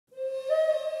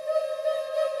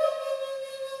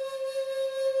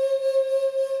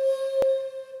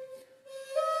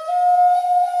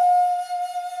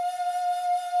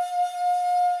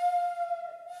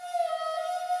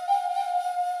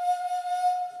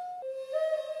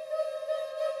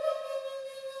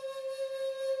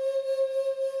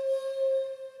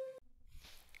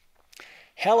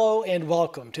Hello and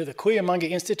welcome to the Cuyamaga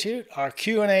Institute, our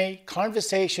Q&A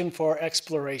Conversation for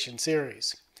Exploration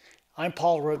series. I'm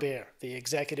Paul Robert, the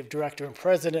Executive Director and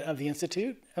President of the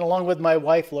Institute, and along with my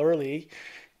wife, Elworthy,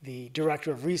 the Director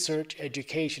of Research,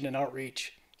 Education, and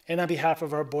Outreach. And on behalf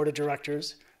of our Board of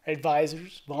Directors,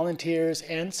 advisors, volunteers,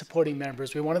 and supporting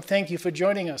members, we want to thank you for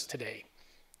joining us today.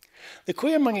 The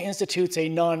Cuyamaga Institute is a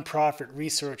nonprofit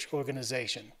research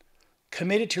organization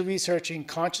committed to researching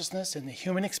consciousness and the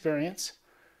human experience,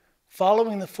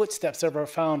 following the footsteps of our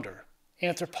founder,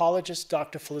 anthropologist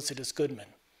Dr. Felicitas Goodman.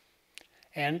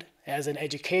 And as an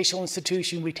educational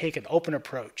institution, we take an open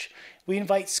approach. We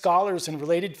invite scholars in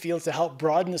related fields to help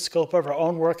broaden the scope of our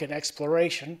own work and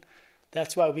exploration.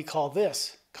 That's why we call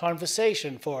this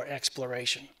Conversation for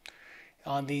Exploration.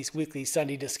 On these weekly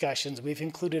Sunday discussions, we've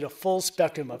included a full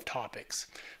spectrum of topics,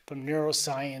 from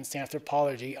neuroscience,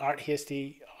 anthropology, art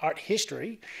history,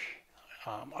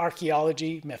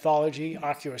 archaeology, mythology,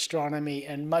 archaeoastronomy,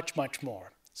 and much, much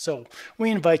more. So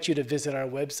we invite you to visit our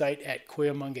website at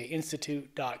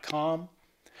cuyamagainstitute.com.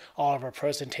 All of our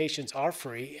presentations are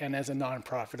free, and as a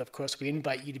nonprofit, of course, we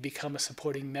invite you to become a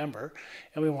supporting member.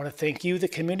 And we want to thank you, the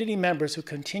community members who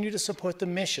continue to support the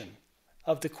mission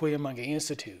of the Cuyamaga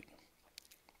Institute.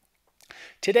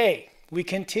 Today, we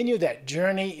continue that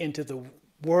journey into the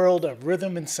world of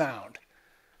rhythm and sound.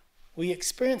 We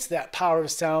experience that power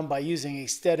of sound by using a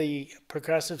steady,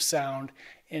 percussive sound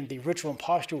in the ritual and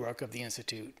posture work of the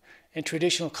Institute. And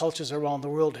traditional cultures around the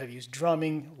world have used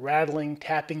drumming, rattling,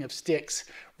 tapping of sticks,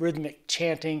 rhythmic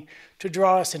chanting to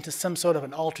draw us into some sort of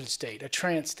an altered state, a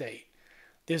trance state.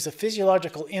 There's a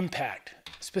physiological impact,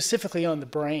 specifically on the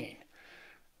brain.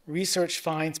 Research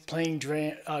finds playing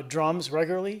drums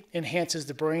regularly enhances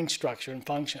the brain structure and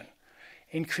function,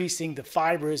 increasing the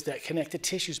fibers that connect the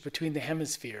tissues between the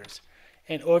hemispheres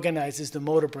and organizes the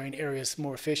motor brain areas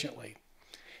more efficiently.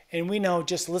 And we know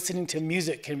just listening to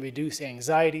music can reduce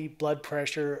anxiety, blood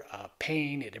pressure,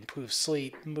 pain. It improves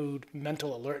sleep, mood,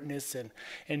 mental alertness, and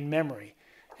memory.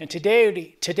 And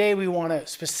today we want to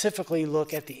specifically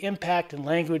look at the impact and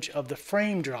language of the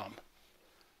frame drum.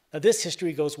 Now, this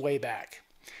history goes way back,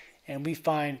 and we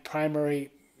find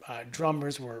primary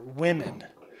drummers were women.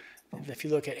 If you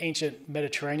look at ancient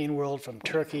Mediterranean world from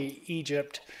Turkey,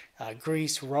 Egypt,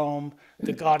 Greece, Rome,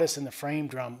 the goddess and the frame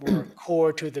drum were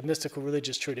core to the mystical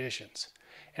religious traditions.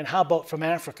 And how about from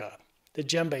Africa, the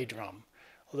djembe drum,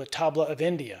 or the tabla of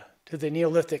India, to the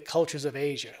Neolithic cultures of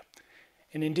Asia.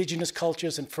 And indigenous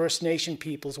cultures and First Nation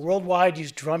peoples worldwide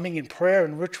use drumming in prayer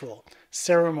and ritual,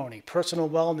 ceremony, personal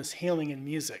wellness, healing, and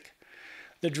music.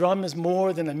 The drum is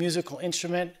more than a musical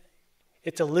instrument.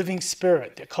 It's a living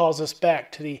spirit that calls us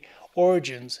back to the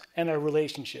origins and our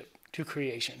relationship to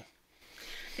creation.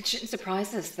 It shouldn't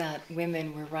surprise us that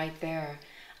women were right there.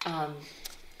 I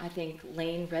think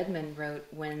Lane Redmond wrote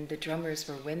When the Drummers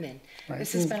Were Women. Right.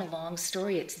 This has been a long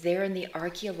story. It's there in the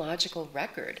archaeological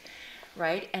record,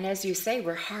 right? And as you say,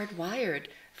 we're hardwired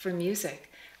for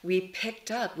music. We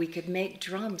could make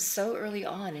drums so early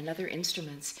on in other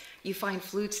instruments. You find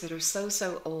flutes that are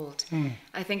so old.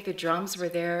 I think the drums were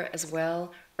there as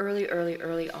well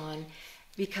early on,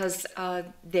 because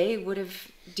they would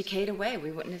have decayed away.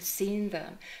 We wouldn't have seen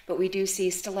them. But we do see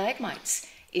stalagmites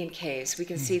in caves. We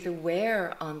can see the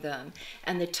wear on them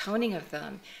and the toning of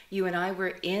them. You and I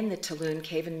were in the Tulum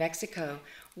cave in Mexico,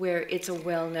 where it's a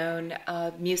well-known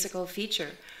musical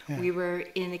feature. Yeah. We were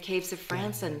in the caves of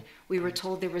France, and we were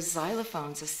told there were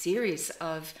xylophones, a series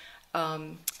of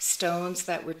stones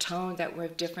that were toned, that were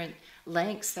of different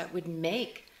lengths, that would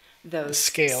make those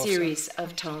series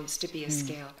of tones to be a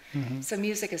scale. So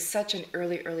music is such an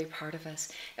early part of us.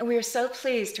 And we are so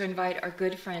pleased to invite our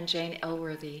good friend Jane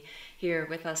Elworthy here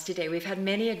with us today. We've had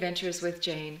many adventures with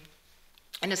Jane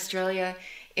in Australia,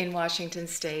 in Washington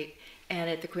State, and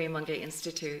at the Cuyamaga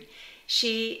Institute.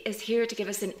 She is here to give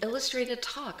us an illustrated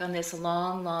talk on this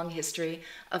long history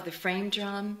of the frame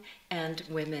drum and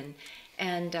women.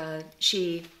 And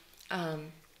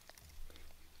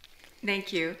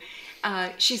thank you.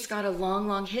 She's got a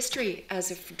long history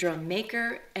as a drum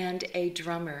maker and a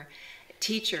drummer,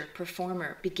 teacher,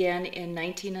 performer. Began in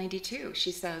 1992,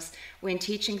 she says, when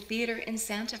teaching theater in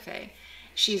Santa Fe.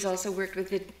 She's also worked with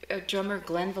the drummer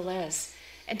Glen Velez.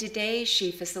 And today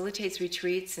she facilitates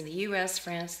retreats in the US,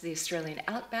 France, the Australian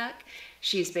Outback.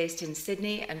 She's based in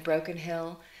Sydney and Broken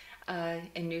Hill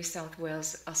in New South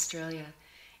Wales, Australia,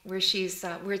 where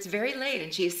it's very late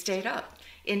and she's stayed up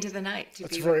into the night to be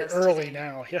with us. It's very early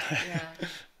now. Yeah.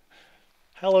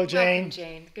 Hello, Jane. Welcome,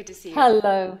 Jane. Good to see you.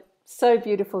 Hello. So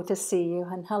beautiful to see you,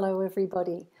 and hello,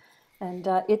 everybody. And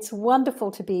it's wonderful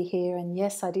to be here. And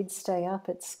yes, I did stay up.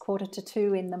 It's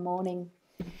 1:45 in the morning.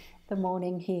 the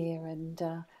morning here, and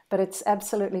but it's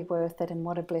absolutely worth it, and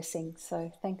what a blessing.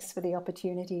 So thanks for the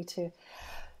opportunity to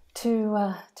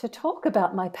talk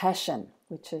about my passion,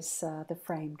 which is the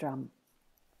frame drum.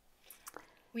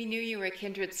 We knew you were a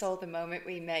kindred soul the moment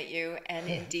we met you, and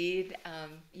indeed,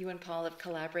 you and Paul have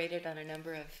collaborated on a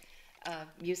number of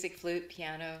music, flute,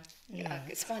 piano,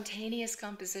 spontaneous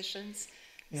compositions.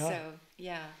 Yeah. So,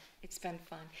 yeah, it's been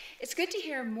fun. It's good to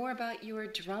hear more about your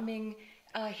drumming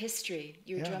history,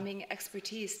 your drumming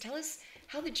expertise. Tell us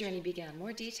how the journey began,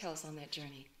 more details on that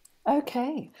journey.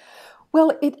 Okay.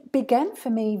 Well, it began for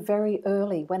me very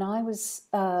early when I was,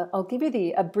 I'll give you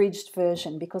the abridged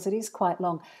version because it is quite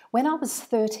long. When I was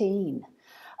 13,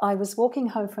 I was walking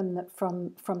home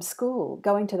from school,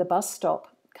 going to the bus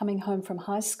stop, coming home from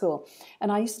high school, and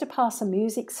I used to pass a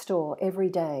music store every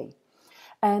day.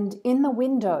 And in the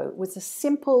window was a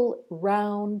simple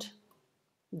round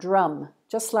drum,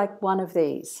 just like one of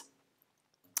these,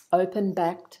 open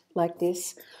backed like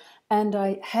this. And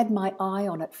I had my eye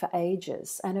on it for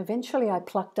ages. And eventually I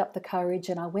plucked up the courage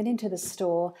and I went into the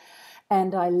store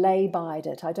and I lay-byed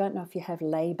it. I don't know if you have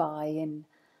lay-by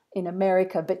in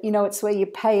America, but you know, it's where you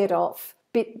pay it off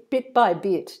bit by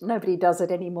bit. Nobody does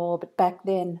it anymore, but back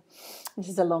then, this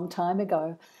is a long time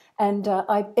ago. And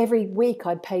every week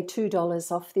I'd pay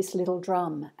 $2 off this little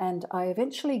drum. And I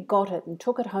eventually got it and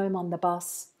took it home on the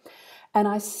bus. And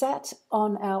I sat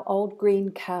on our old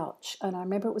green couch, and I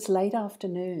remember it was late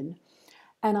afternoon,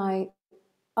 and I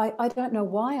don't know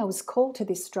why I was called to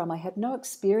this drum. I had no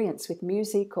experience with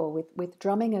music or with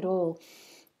drumming at all.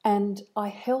 And I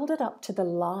held it up to the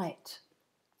light.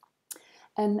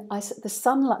 And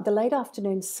the late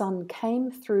afternoon sun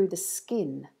came through the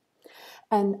skin,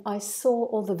 and I saw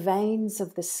all the veins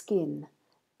of the skin,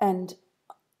 and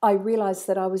I realized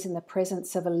that I was in the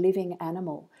presence of a living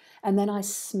animal. And then I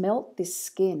smelt this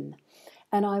skin,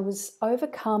 and I was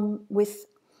overcome with,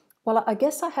 well, I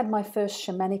guess I had my first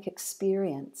shamanic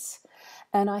experience.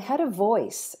 And I had a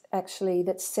voice, actually,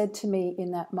 that said to me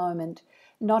in that moment,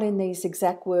 not in these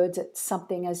exact words, it's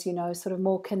something, as you know, sort of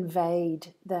more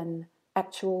conveyed than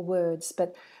actual words.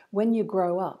 But when you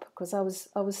grow up, because I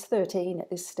was 13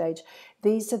 at this stage,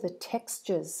 these are the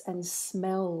textures and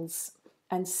smells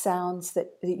and sounds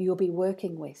that you'll be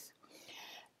working with.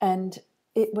 And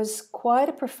it was quite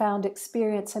a profound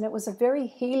experience, and it was a very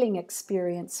healing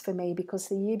experience for me because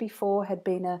the year before had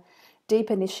been a deep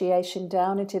initiation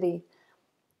down into the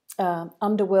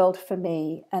underworld for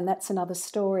me, and that's another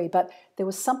story. But there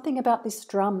was something about this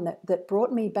drum that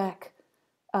brought me back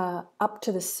up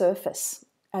to the surface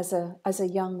as a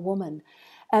young woman.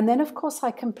 And then, of course,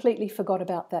 I completely forgot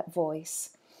about that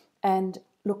voice. And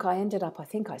look, I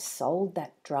think I sold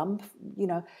that drum, you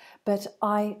know, but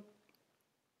I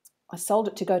sold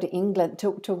it to go to England,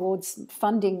 towards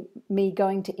funding me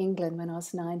going to England when I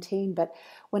was 19. But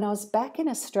when I was back in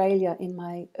Australia in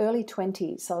my early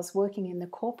 20s, I was working in the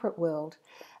corporate world,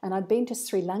 and I'd been to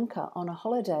Sri Lanka on a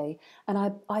holiday, and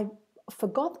I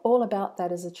forgot all about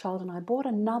that as a child, and I bought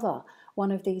another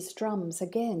one of these drums,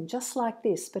 again, just like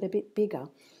this, but a bit bigger.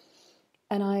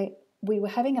 And we were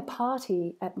having a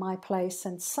party at my place,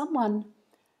 and someone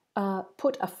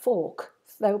put a fork.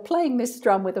 They were playing this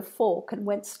drum with a fork and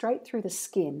went straight through the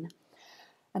skin.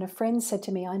 And a friend said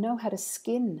to me, I know how to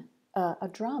skin a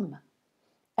drum.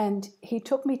 And he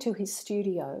took me to his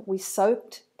studio. We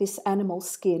soaked this animal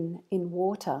skin in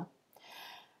water.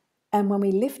 And when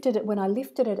I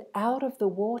lifted it out of the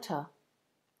water,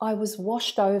 I was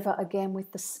washed over again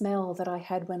with the smell that I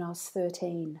had when I was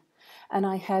 13. And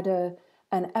I had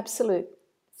an absolute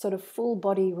sort of full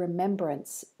body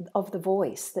remembrance of the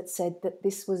voice that said that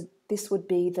this would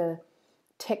be the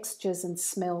textures and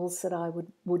smells that I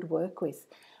would work with.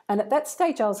 And at that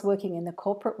stage I was working in the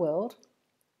corporate world,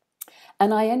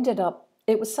 and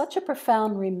it was such a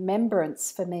profound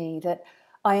remembrance for me that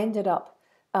I ended up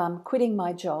quitting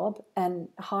my job and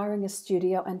hiring a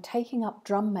studio and taking up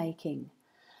drum making.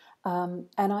 And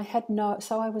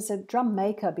so I was a drum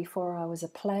maker before I was a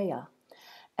player,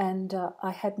 and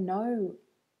I had no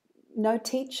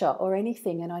teacher or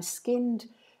anything, and I skinned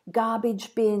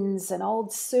garbage bins and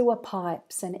old sewer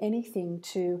pipes and anything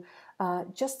to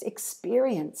just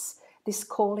experience this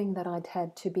calling that I'd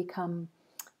had to become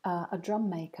a drum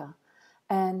maker.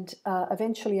 And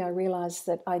eventually I realized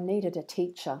that I needed a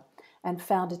teacher, and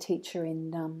found a teacher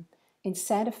in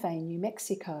Santa Fe, New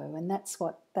Mexico, and that's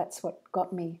what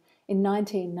got me in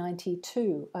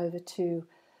 1992 over to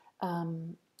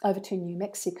New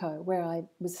Mexico, where I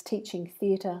was teaching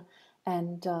theatre,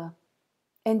 and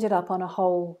ended up on a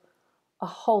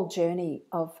whole journey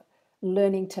of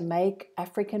learning to make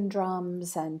African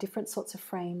drums and different sorts of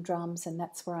frame drums, and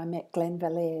that's where I met Glen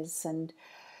Velez,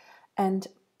 and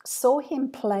saw him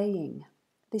playing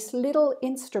this little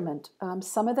instrument.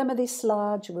 Some of them are this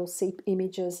large, we'll see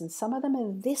images, and some of them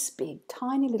are this big,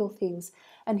 tiny little things.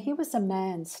 And here was a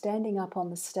man standing up on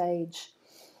the stage,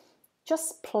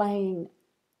 just playing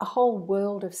a whole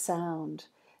world of sound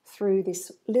through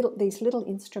these little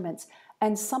instruments.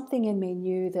 And something in me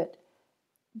knew that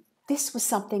this was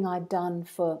something I'd done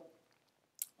for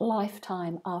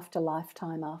lifetime after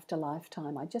lifetime after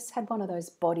lifetime. I just had one of those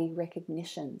body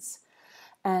recognitions.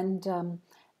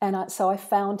 So I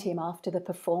found him after the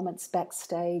performance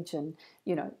backstage and,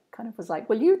 kind of was like,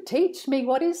 will you teach me?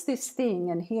 What is this thing?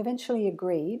 And he eventually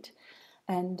agreed.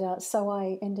 And so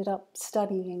I ended up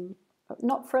studying,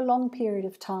 not for a long period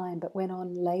of time, but went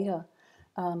on later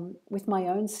with my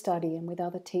own study and with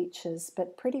other teachers.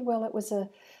 But pretty well it was a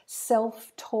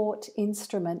self-taught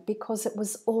instrument because it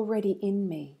was already in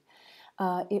me.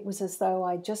 It was as though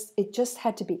it just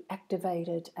had to be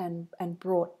activated and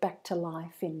brought back to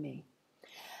life in me.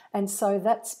 And so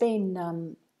that's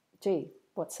been,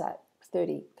 what's that,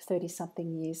 30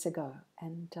 something years ago.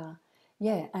 And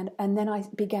and then I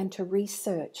began to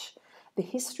research the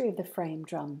history of the frame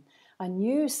drum. I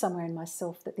knew somewhere in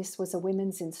myself that this was a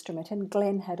women's instrument, and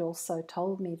Glen had also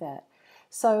told me that.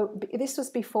 So this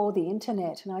was before the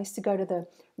internet, and I used to go to the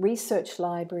research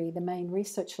library, the main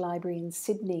research library in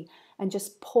Sydney, and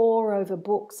just pore over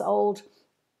books, old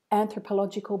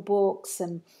anthropological books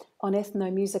and on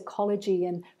ethnomusicology,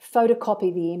 and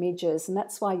photocopy the images. And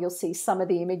that's why you'll see some of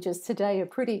the images today are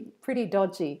pretty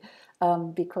dodgy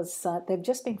because they've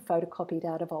just been photocopied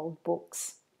out of old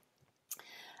books.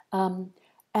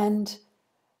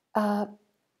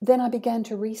 Then I began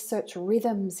to research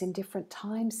rhythms in different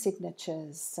time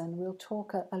signatures, and we'll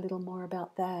talk a little more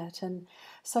about that. And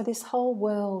so this whole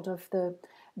world of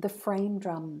the frame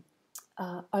drum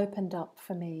opened up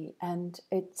for me, and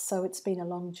it's been a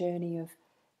long journey of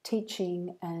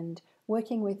teaching and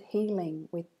working with healing,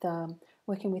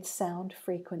 working with sound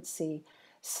frequency,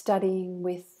 studying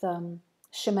with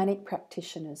shamanic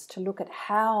practitioners to look at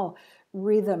how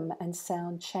rhythm and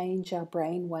sound change our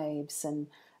brain waves, and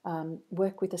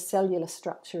work with the cellular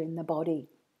structure in the body.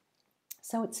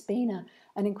 So it's been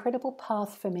an incredible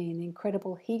path for me, an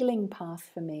incredible healing path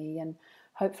for me, and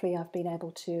hopefully I've been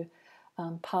able to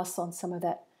pass on some of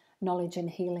that knowledge and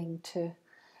healing to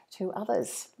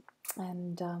others.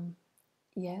 And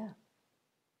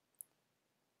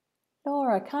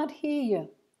Laura, I can't hear you.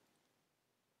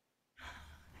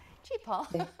 Gee, Paul,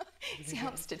 it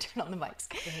helps to turn on the mics.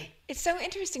 It's so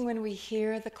interesting when we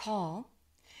hear the call.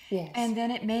 Yes. And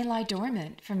then it may lie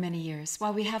dormant for many years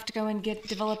while we have to go and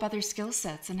develop other skill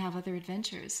sets and have other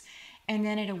adventures. And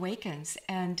then it awakens.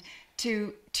 And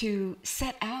to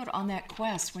set out on that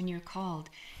quest when you're called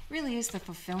really is the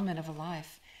fulfillment of a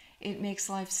life. It makes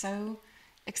life so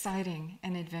exciting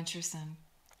and adventuresome.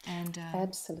 And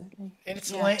absolutely. And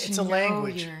it's a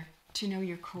language. To know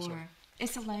your core.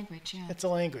 It's a language, yeah. It's a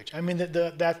language. I mean,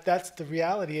 that's the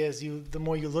reality is the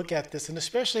more you look at this, and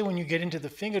especially when you get into the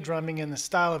finger drumming and the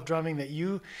style of drumming that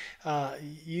you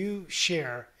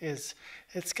share, it's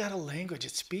got a language.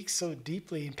 It speaks so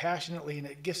deeply and passionately, and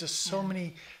it gives us so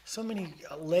many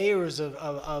layers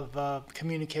of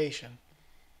communication.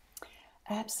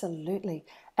 Absolutely.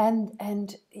 And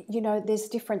there's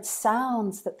different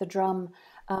sounds that the drum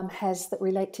has that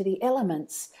relate to the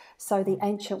elements. So the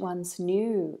ancient ones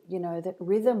knew, that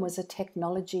rhythm was a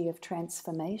technology of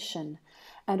transformation,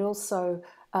 and also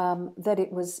that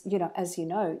it was, as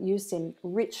used in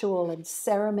ritual and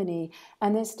ceremony.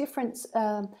 And there's different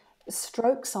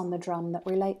strokes on the drum that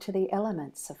relate to the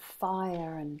elements of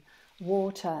fire and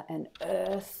water and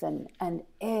earth and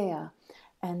air.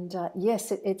 And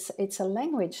yes, it's a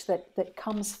language that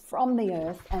comes from the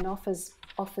earth and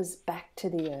offers back to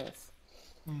the earth.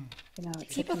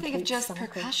 People think of just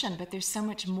percussion, but there's so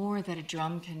much more that a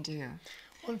drum can do.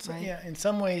 Well, right? Yeah, in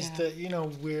some ways,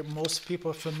 where most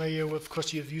people are familiar with, of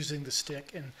course, you're using the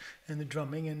stick and the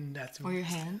drumming, and that's or your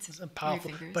hands, powerful.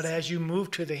 Or your fingers. But as you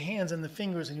move to the hands and the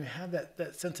fingers, and you have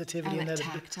that sensitivity and that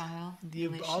tactile,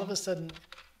 all of a sudden,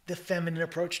 the feminine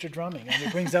approach to drumming, and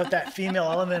it brings out that female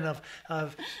element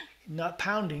of not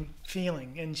pounding,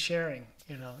 feeling, and sharing.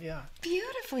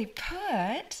 Beautifully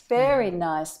put. Very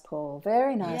nice, Paul.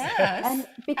 Very nice. Yes. And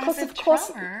because as a of course,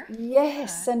 drummer,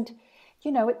 yes, and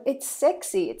it's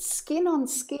sexy. It's skin on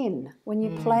skin when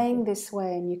you're playing this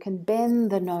way, and you can bend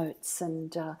the notes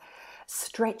and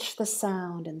stretch the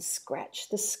sound and scratch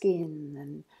the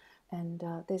skin, and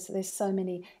there's so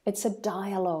many. It's a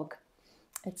dialogue.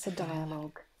 It's a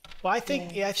dialogue. Well, I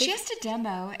think just a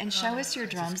demo and show us your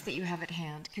drums that you have at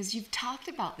hand, because you've talked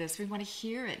about this. We want to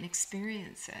hear it and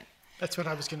experience it. That's what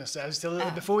I was going to say.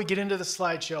 Before we get into the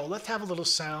slideshow, let's have a little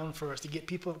sound first to get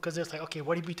people, because it's like, okay,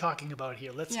 what are we talking about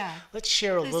here? Let's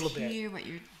share a little bit. Let's hear what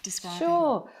you're describing.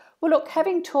 Sure. Well, look,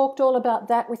 having talked all about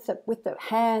that with the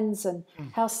hands and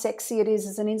how sexy it is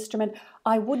as an instrument,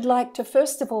 I would like to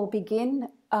first of all begin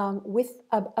with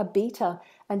a beater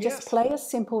and just play a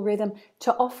simple rhythm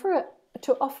to offer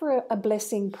a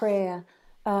blessing prayer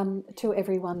to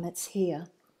everyone that's here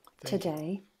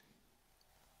today.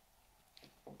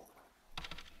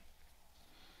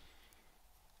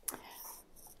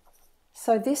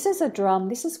 So this is a drum.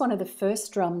 This is one of the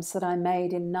first drums that I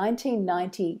made in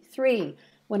 1993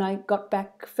 when I got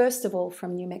back, first of all,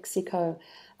 from New Mexico.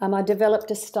 I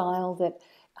developed a style that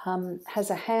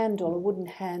has a handle, a wooden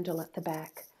handle at the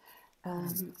back.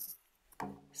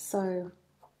 So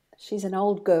she's an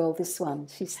old girl, this one.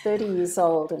 She's 30 years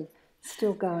old and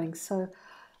still going. So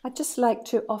I'd just like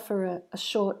to offer a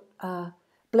short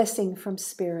blessing from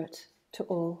Spirit to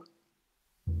all.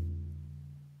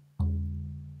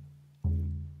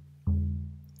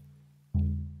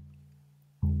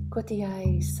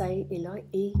 Kotiai sai iloi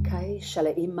I kai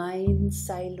shala I main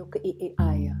sai luka I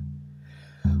aya.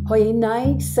 Hoi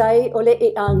nai sai ole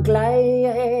I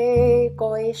anglai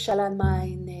koi shala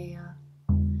mainea.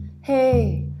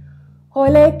 Hey,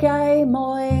 hole kai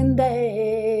moende.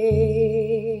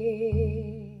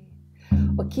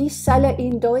 O ki sala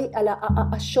indoi ala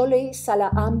a shole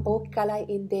sala ambo kala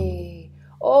inde.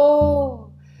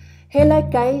 Oh, hele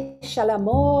kai shala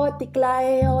mo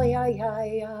tiklai o ya ya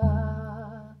ya.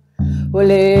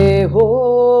 Ole ho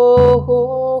ho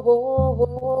ho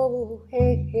ho he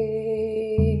he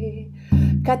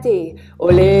kate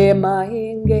ole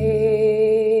mainge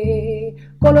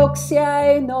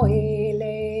koloksiai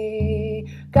noele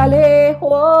kale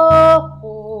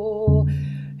ho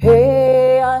he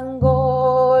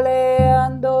angole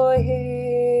ando he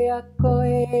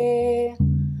akoe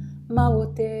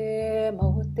maute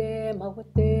maute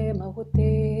maute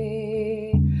maute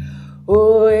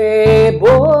oe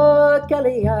bo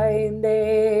kali ainde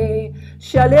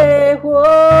shale ho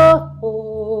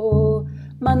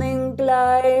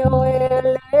maninglai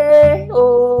oele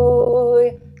oe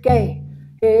ke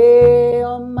e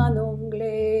o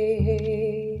manungle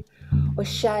o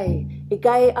shai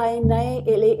ikai ai nei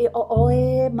ele o oe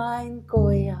main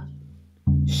koia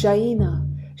shaina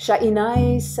shainai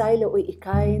saile o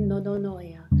ikai no no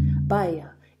noia baya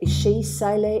ishi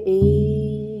saile e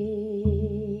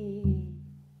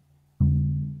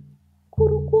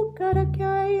kuruku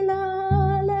karakaila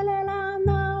lelela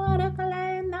na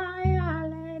warakalena ya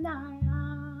lena ya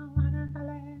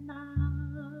warakalena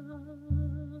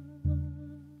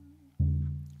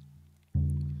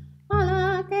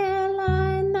alakela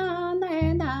na na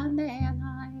na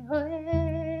na hoe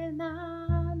na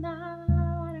na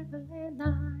warakalena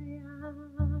ya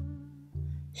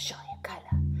shoya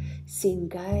kala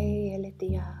singai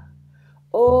eletia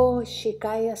o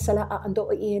shikaya sala ando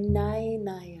inai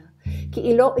naya ki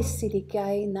ilo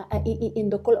isilikai na I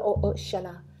indokol o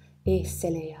shala e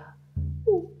selea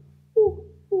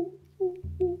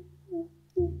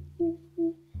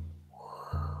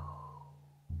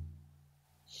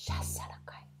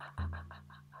shasalakai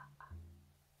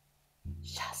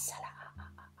shasala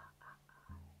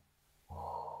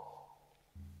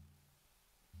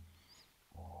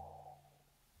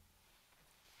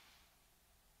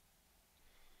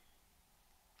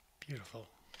Beautiful.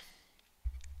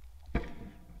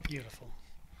 Beautiful.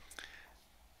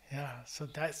 Yeah, so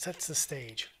that sets the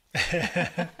stage.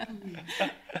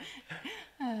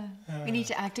 We need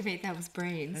to activate those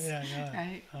brains,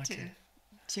 right? Okay.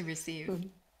 To receive.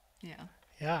 Yeah.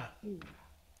 Yeah.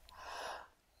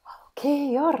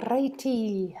 Okay,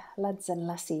 alrighty, lads and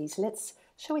lassies.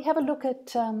 Shall we have a look at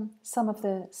some of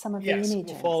the Yes,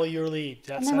 images? we'll follow your lead.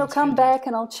 And then we'll come back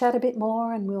and I'll chat a bit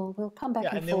more and we'll come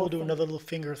back and then we'll do another little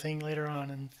finger thing later on.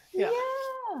 And yeah,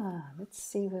 let's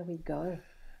see where we go.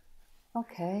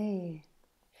 Okay.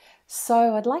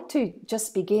 So I'd like to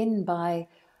just begin by,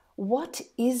 what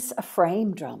is a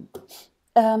frame drum?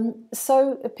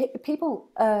 So people,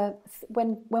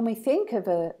 when we think of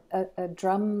a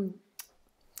drum,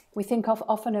 we think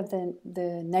often of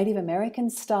the Native American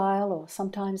style or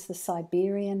sometimes the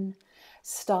Siberian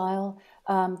style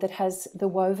that has the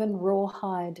woven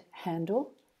rawhide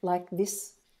handle, like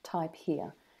this type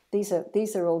here.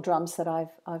 These are all drums that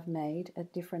I've made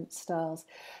at different styles.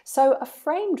 So a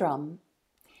frame drum,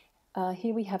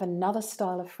 here we have another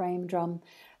style of frame drum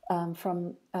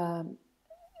from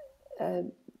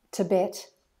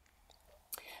Tibet.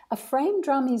 A frame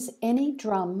drum is any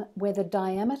drum where the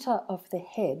diameter of the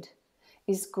head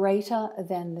is greater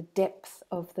than the depth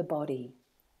of the body.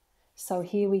 So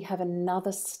here we have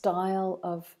another style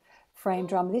of frame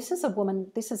drum. This is a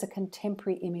woman, this is a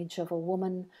contemporary image of a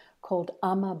woman called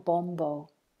Ama Bombo.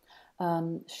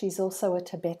 She's also a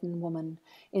Tibetan woman.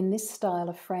 In this style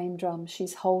of frame drum,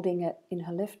 she's holding it in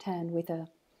her left hand with a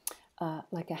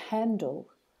like a handle,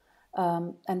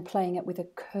 and playing it with a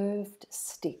curved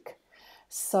stick.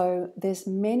 So there's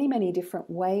many, many different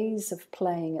ways of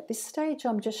playing. At this stage,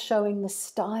 I'm just showing the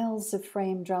styles of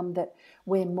frame drum that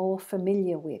we're more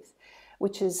familiar with,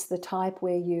 which is the type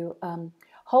where you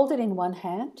hold it in one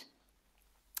hand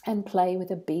and play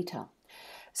with a beater.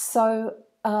 So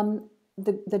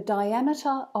the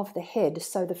diameter of the head,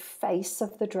 so the face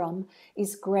of the drum,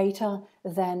 is greater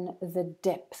than the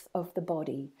depth of the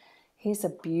body. Here's a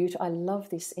beautiful, I love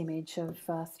this image of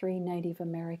 3 Native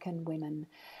American women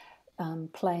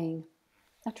playing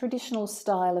a traditional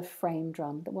style of frame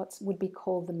drum, what would be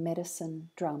called the medicine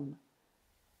drum.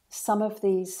 Some of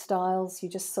these styles, you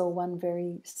just saw one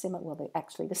very similar, well, they're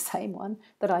actually the same one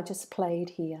that I just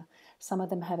played here. Some of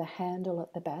them have a handle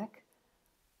at the back.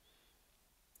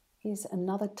 Here's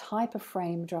another type of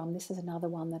frame drum. This is another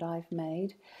one that I've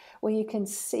made, where you can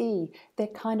see they're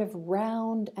kind of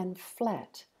round and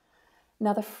flat.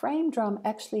 Now, the frame drum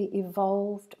actually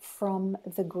evolved from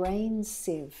the grain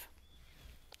sieve.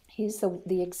 Here's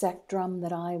the exact drum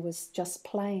that I was just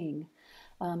playing.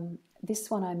 This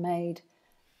one I made,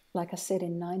 like I said,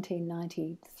 in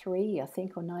 1993, I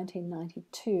think, or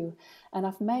 1992, and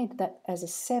I've made that as a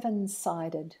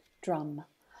 7-sided drum.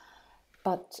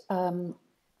 But,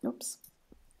 oops,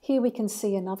 here we can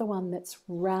see another one that's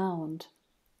round.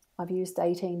 I've used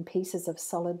 18 pieces of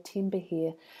solid timber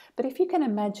here. But if you can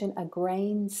imagine a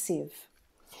grain sieve,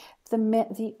 in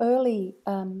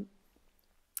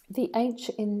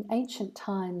ancient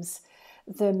times,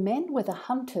 the men were the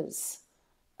hunters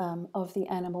of the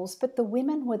animals, but the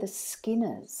women were the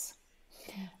skinners.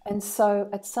 And so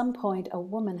at some point, a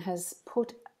woman has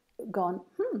gone,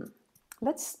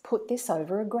 let's put this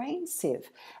over a grain sieve.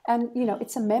 And, you know,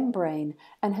 it's a membrane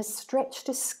and has stretched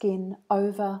a skin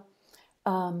over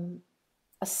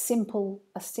a simple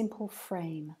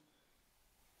frame.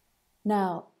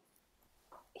 Now,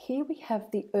 here we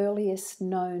have the earliest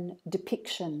known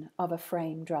depiction of a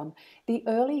frame drum. The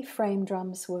early frame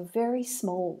drums were very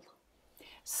small,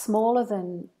 smaller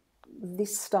than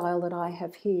this style that I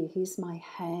have here. Here's my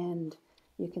hand.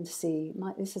 You can see,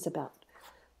 this is about,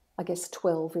 I guess,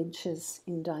 12 inches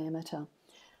in diameter.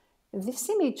 This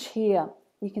image here,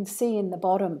 you can see in the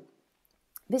bottom,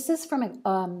 this is from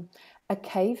a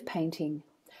cave painting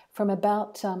from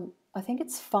about, I think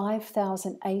it's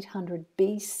 5,800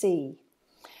 BC.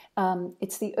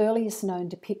 It's the earliest known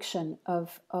depiction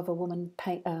of a woman,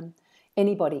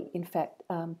 anybody, in fact,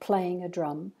 playing a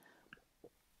drum.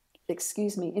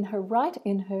 Excuse me. In her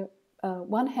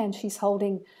one hand, she's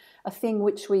holding a thing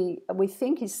which we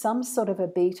think is some sort of a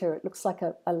beater. It looks like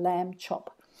a lamb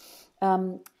chop.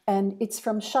 And it's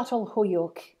from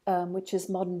Çatalhöyük, which is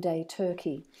modern-day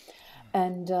Turkey.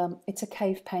 And it's a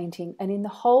cave painting. And in the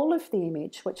whole of the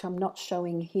image, which I'm not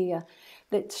showing here,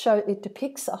 it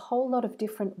depicts a whole lot of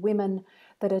different women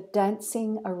that are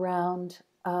dancing around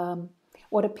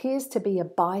what appears to be a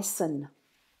bison.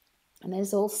 And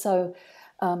there's also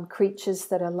creatures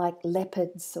that are like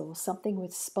leopards or something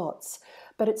with spots.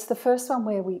 But it's the first one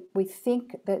where we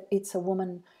think that it's a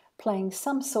woman playing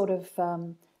some sort of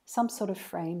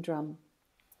frame drum.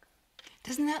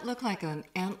 Doesn't that look like an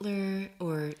antler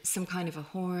or some kind of a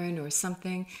horn or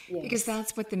something? Yes. Because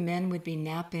that's what the men would be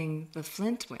napping the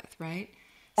flint with, right?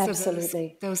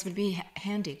 Absolutely. So those would be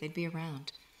handy. They'd be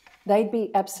around. They'd be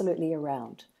absolutely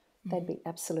around. They'd be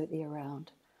absolutely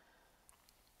around.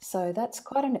 So that's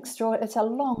quite an extraordinary, it's a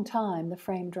long time the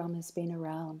frame drum has been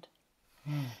around.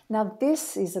 Now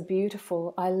this is a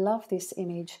beautiful, I love this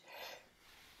image.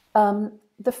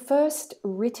 The first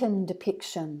written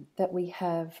depiction that we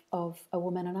have of a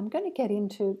woman, and I'm going to get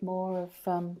into more of,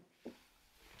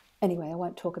 anyway, I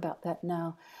won't talk about that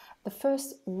now. The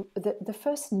first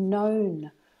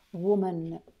known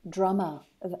woman drummer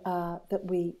that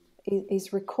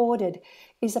is recorded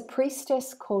is a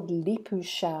priestess called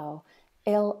Lipusau,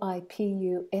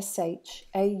 Lipusau,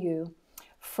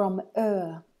 from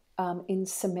in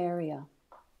Samaria.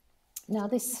 Now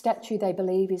this statue, they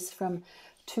believe, is from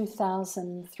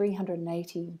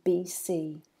 2380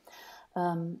 BC.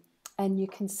 And you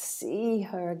can see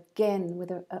her again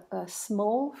with a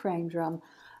small frame drum,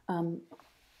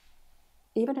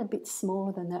 even a bit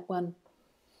smaller than that one.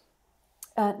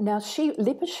 Now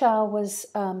Lipusau was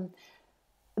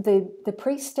the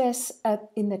priestess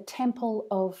in the temple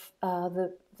of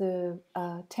the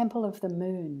temple of the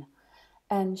moon,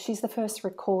 and she's the first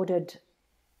recorded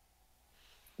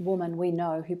woman we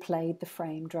know who played the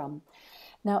frame drum.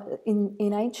 Now, in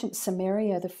ancient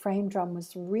Sumeria, the frame drum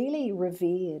was really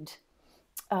revered.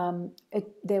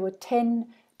 There were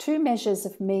 2 measures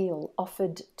of meal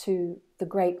offered to the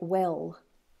great well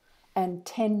and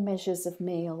 10 measures of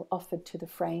meal offered to the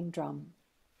frame drum.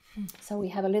 So we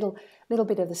have a little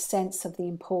bit of the sense of the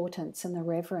importance and the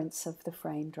reverence of the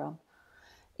frame drum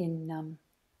in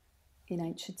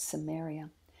ancient Sumeria.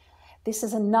 This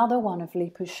is another one of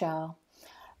Li Pushao,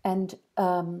 and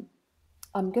I'm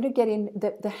going to get in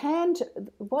the hand.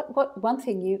 What one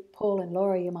thing you, Paul and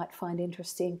Laura, you might find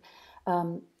interesting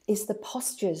is the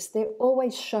postures. They're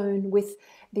always shown with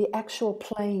the actual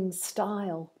playing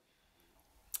style.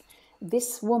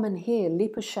 This woman here, Li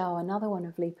Pushao, another one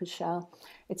of Li Pushao,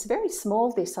 it's very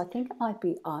small, this. I think it might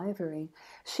be ivory.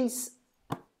 She's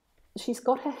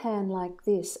got her hand like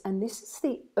this, and this is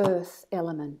the earth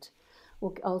element.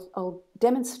 I'll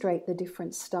demonstrate the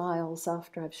different styles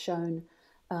after I've shown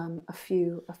a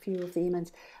few of the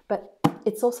images. But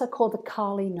it's also called the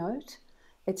Kali note.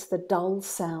 It's the dull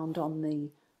sound on the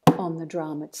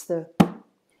drum.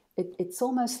 It's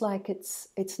almost like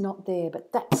it's not there,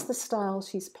 but that's the style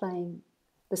she's playing,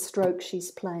 the stroke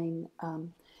she's playing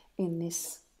in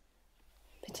this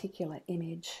particular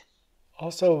image.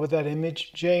 Also, with that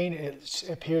image, Jane, it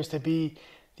appears to be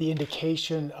the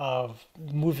indication of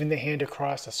moving the hand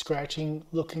across a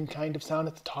scratching-looking kind of sound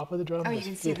at the top of the drum. Oh, you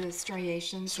can see the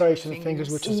striations. Striations of fingers,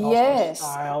 which is also a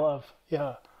style of,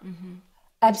 Mm-hmm.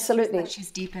 Absolutely. Like she's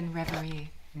deep in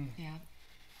reverie. Yeah.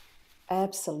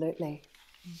 Absolutely.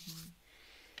 Mm-hmm.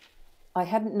 I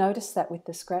hadn't noticed that with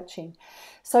the scratching.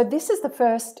 So this is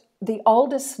the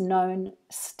oldest known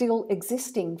still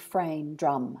existing frame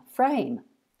drum. I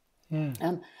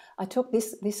took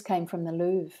this came from the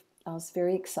Louvre. I was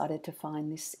very excited to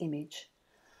find this image.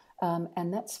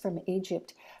 And that's from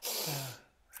Egypt.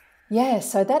 Yeah,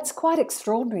 so that's quite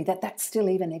extraordinary that still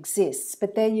even exists.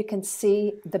 But there you can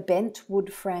see the bent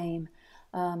wood frame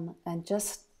and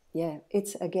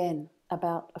it's again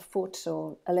about a foot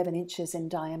or 11 inches in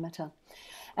diameter.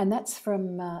 And that's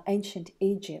from ancient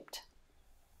Egypt.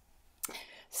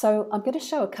 So I'm going to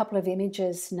show a couple of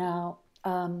images now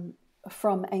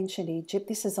from ancient Egypt.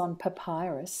 This is on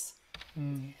papyrus.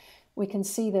 We can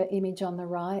see the image on the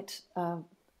right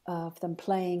of them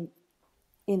playing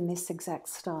in this exact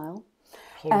style.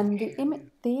 And the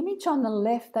image on the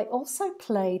left, they also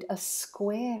played a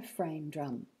square frame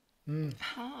drum,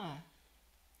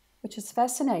 which is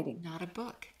fascinating. Not a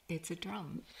book, it's a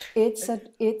drum. It's a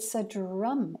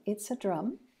drum. It's a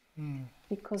drum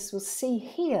because we'll see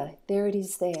here, there it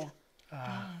is there.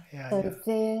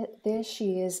 There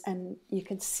she is, and you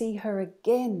can see her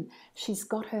again. She's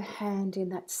got her hand in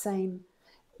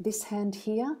this hand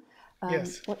here.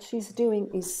 What she's doing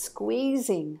is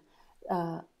squeezing.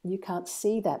 You can't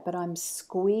see that, but I'm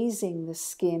squeezing the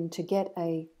skin to get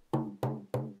a...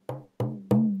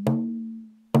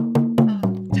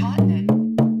 tauten.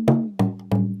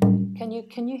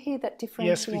 Can you hear that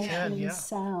differentiation Yes, we can, in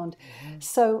sound? Mm-hmm.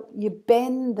 So you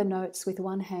bend the notes with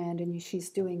one hand, and she's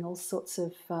doing all sorts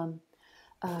of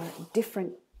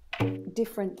different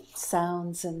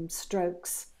sounds and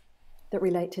strokes that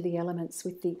relate to the elements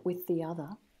with the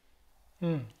other.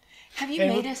 Have you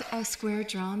made a square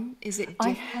drum? Is it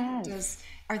different? I have.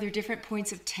 Are there different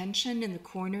points of tension in the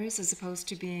corners as opposed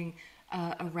to being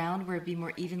around where it'd be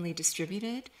more evenly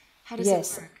distributed? How does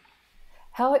it work?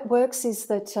 How it works is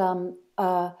that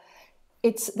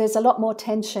there's a lot more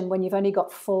tension when you've only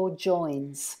got 4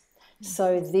 joins.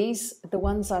 So the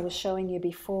ones I was showing you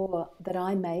before that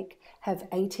I make have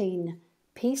 18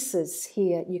 pieces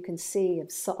here. You can see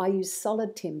I use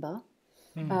solid timber.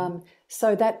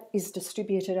 So that is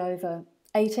distributed over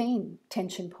 18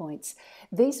 tension points.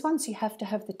 These ones you have to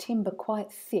have the timber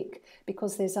quite thick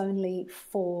because there's only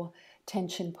 4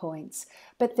 tension points.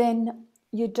 But then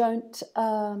you don't,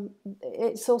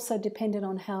 it's also dependent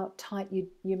on how tight you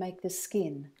make the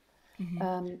skin.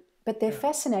 But they're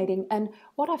fascinating. And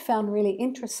what I found really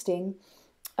interesting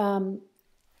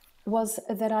was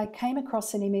that I came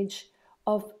across an image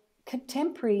of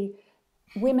contemporary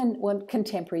women,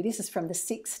 this is from the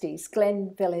 60s.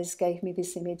 Glen Velez gave me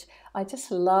this image. I just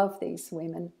love these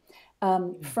women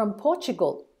from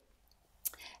Portugal.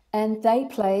 And they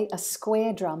play a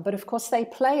square drum, but of course they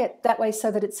play it that way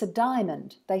so that it's a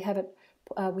diamond. They have it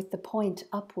with the point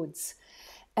upwards.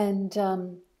 And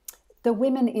the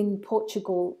women in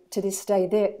Portugal to this day,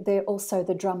 they're also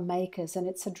the drum makers, and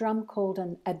it's a drum called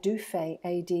an adufe,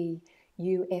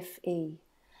 A-D-U-F-E.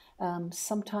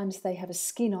 Sometimes they have a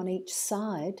skin on each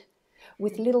side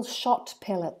with little shot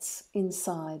pellets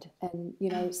inside.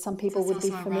 And, some people would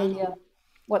be familiar.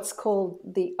 what's called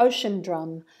the ocean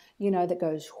drum, that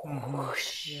goes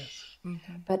whoosh. Yes.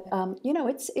 But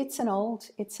it's an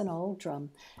old drum,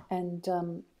 and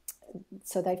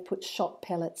so they've put shot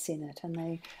pellets in it,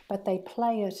 but they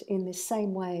play it in the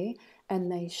same way,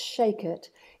 and they shake it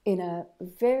in a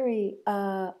very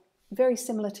very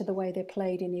similar to the way they're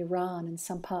played in Iran and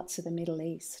some parts of the Middle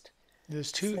East.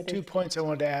 There's two points I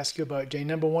wanted to ask you about, Jane.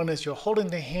 Number one is you're holding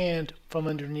the hand from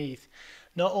underneath.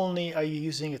 Not only are you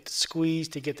using it to squeeze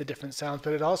to get the different sounds,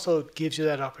 but it also gives you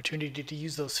that opportunity to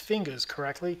use those fingers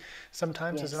correctly.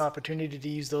 Sometimes there's an opportunity to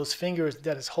use those fingers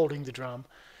that is holding the drum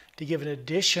to give an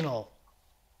additional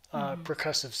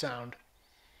percussive sound.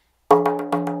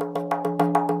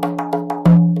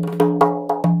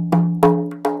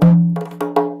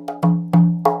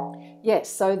 Yes,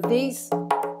 so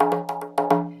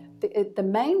the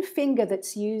main finger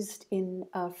that's used in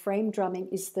frame drumming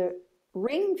is the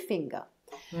ring finger,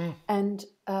 and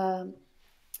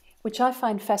which I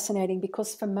find fascinating,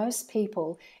 because for most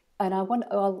people, and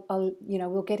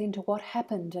we'll get into what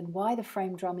happened and why the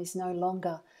frame drum is no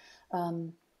longer,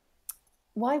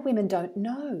 why women don't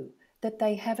know that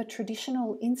they have a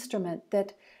traditional instrument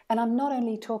that, and I'm not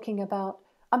only talking about,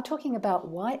 I'm talking about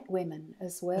white women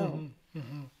as well.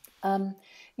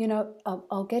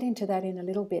 I'll get into that in a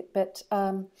little bit, but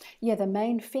the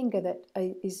main finger that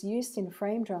is used in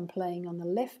frame drum playing on the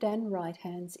left and right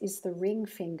hands is the ring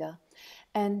finger,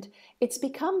 and it's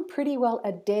become pretty well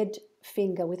a dead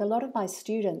finger with a lot of my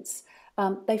students.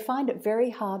 They find it very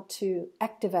hard to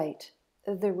activate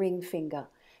the ring finger,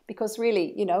 because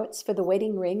really, it's for the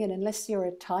wedding ring, and unless you're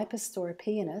a typist or a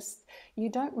pianist, you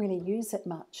don't really use it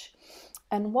much.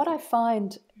 And what I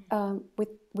find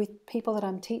with people that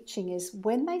I'm teaching is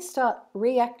when they start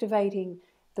reactivating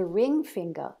the ring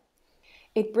finger,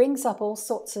 it brings up all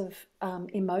sorts of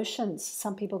emotions.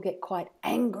 Some people get quite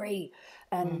angry,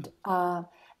 and a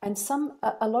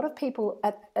lot of people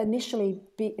initially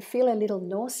feel a little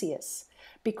nauseous,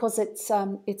 because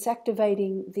it's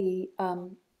activating the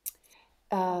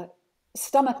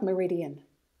stomach meridian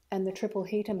and the triple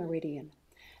heater meridian.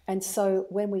 And so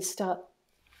when we start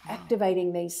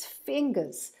activating these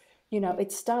fingers,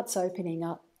 it starts opening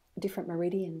up different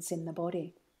meridians in the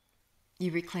body.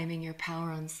 You're reclaiming your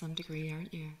power on some degree,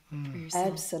 aren't you? For yourself.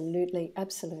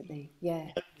 Absolutely,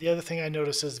 yeah. The other thing I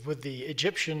notice is with the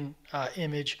Egyptian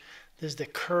image, there's the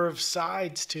curved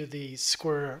sides to the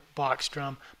square box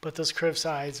drum, but those curved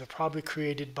sides are probably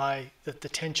created by the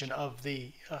tension of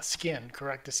the skin,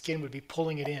 correct? The skin would be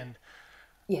pulling it in.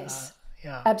 Yes.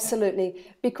 Yeah. Absolutely,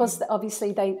 because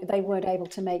obviously they weren't able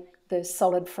to make the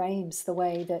solid frames the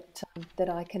way that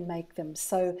I can make them.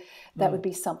 So that would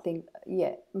be something,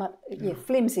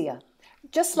 flimsier.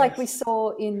 Just like we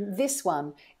saw in this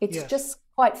one, it's just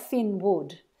quite thin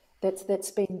wood that's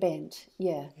been bent.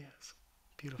 Yeah. Yes.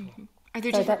 Beautiful. Are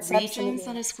there different regions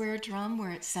on a square drum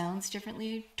where it sounds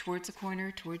differently, towards a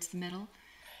corner, towards the middle?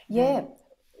 Yeah.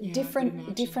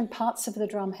 Different parts of the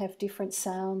drum have different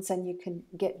sounds, and you can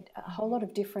get a whole lot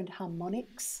of different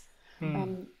harmonics.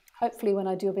 Hopefully when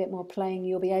I do a bit more playing,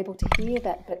 you'll be able to hear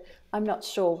that, but I'm not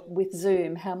sure with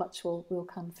Zoom how much will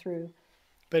come through.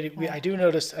 But I do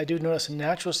notice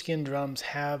natural skin drums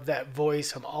have that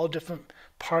voice from all different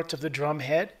parts of the drum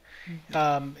head.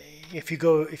 If you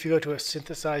go to a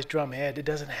synthesized drum head, it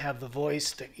doesn't have the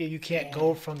voice. You can't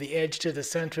go from the edge to the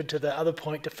center to the other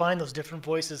point to find those different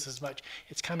voices as much.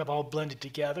 It's kind of all blended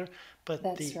together. But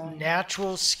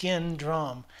natural skin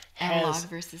drum has analog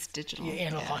versus digital. Yeah,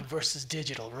 analog versus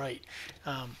digital, right?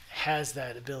 Has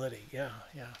that ability. Yeah.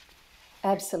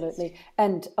 Absolutely.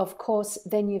 And of course,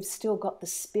 then you've still got the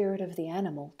spirit of the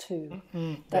animal too.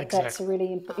 That's a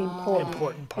really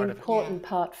important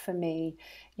part for me,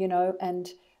 and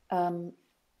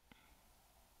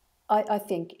I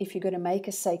think if you're going to make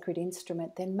a sacred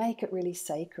instrument, then make it really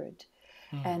sacred.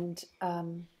 And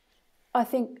I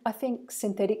think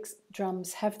synthetic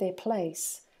drums have their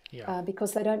place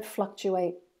because they don't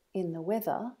fluctuate in the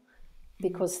weather,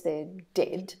 because they're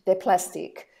dead, they're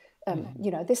plastic.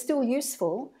 They're still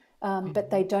useful, but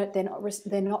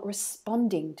they're not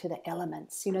responding to the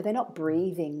elements. They're not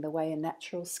breathing the way a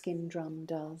natural skin drum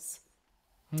does.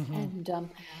 And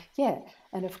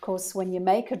and of course, when you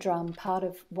make a drum, part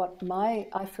of what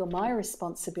I feel my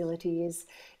responsibility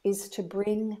is to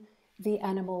bring the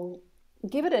animal,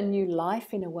 give it a new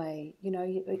life in a way.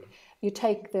 You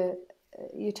take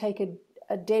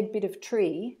a dead bit of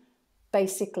tree,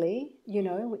 basically,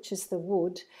 which is the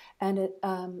wood, and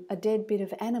a dead bit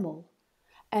of animal.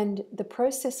 And the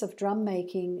process of drum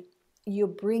making, you're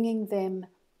bringing them,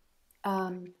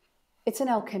 it's an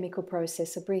alchemical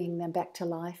process of bringing them back to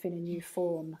life in a new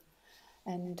form.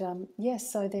 And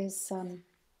so there's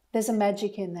There's a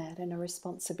magic in that and a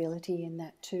responsibility in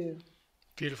that too.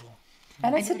 Beautiful.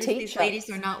 And I it's a noticed these teacher. ladies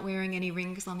are not wearing any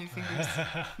rings on their fingers.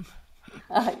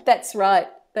 That's right.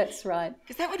 That's right.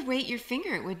 Because that would weight your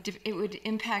finger. It would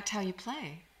impact how you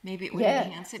play. Maybe it would Yeah.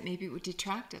 enhance it. Maybe it would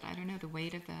detract it. I don't know, the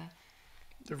weight of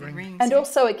the ring. rings. And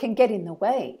also it can get in the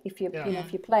way. If you're, Yeah. you know,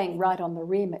 if you're playing right on the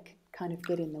rim, it can kind of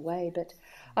get in the way. But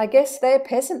I guess they're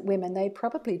peasant women. They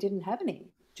probably didn't have any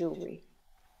jewelry.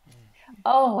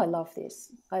 Oh, I love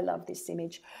this. I love this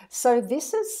image. So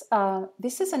this is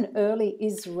an early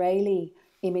Israeli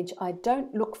image. I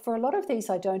don't look for a lot of these.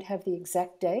 I don't have the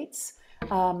exact dates,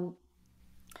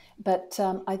 but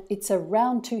it's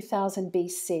around 2000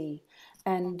 BC,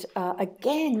 and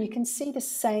again you can see the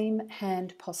same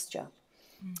hand posture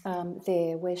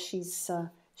there, where she's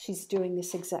doing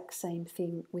this exact same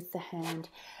thing with the hand,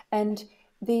 and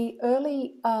the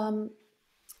early.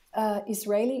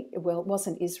 Israeli, well, it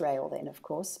wasn't Israel then, of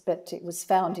course, but it was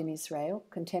found in Israel,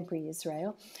 contemporary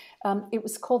Israel. It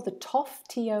was called the Tof,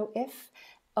 T-O-F,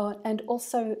 and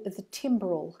also the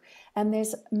timbrel. And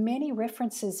there's many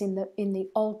references in the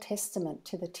Old Testament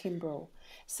to the timbrel.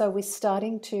 So we're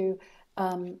starting to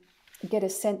get a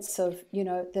sense of, you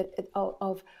know, that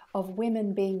of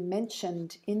women being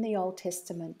mentioned in the Old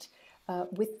Testament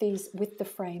with the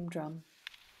frame drum.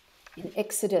 In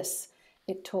Exodus,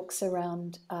 it talks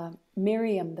around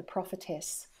Miriam, the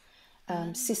prophetess,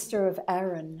 sister of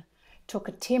Aaron, took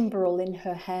a timbrel in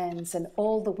her hands, and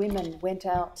all the women went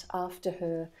out after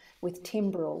her with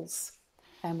timbrels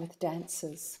and with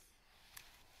dances.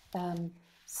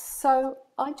 So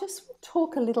I just will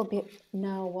talk a little bit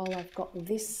now while I've got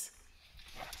this.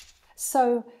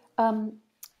 So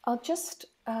I'll just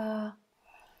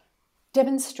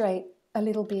demonstrate a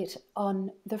little bit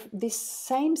on this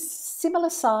same similar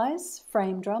size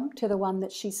frame drum to the one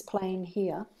that she's playing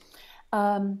here.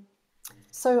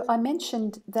 So I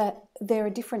mentioned that there are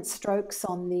different strokes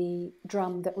on the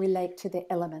drum that relate to the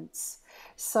elements.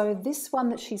 So this one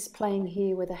that she's playing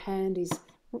here with a hand is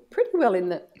pretty well in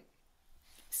the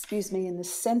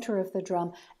center of the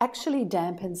drum, actually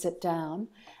dampens it down,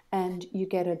 and you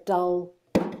get a dull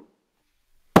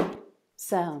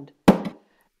sound.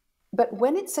 But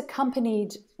when it's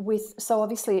accompanied with, so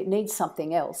obviously it needs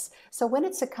something else. So when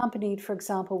it's accompanied, for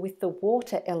example, with the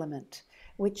water element,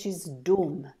 which is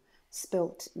dum,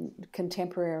 spelt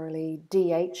contemporarily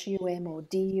D-H-U-M or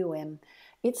D-U-M,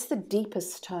 it's the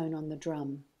deepest tone on the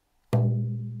drum.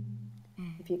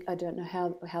 I don't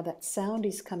know how that sound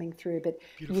is coming through, but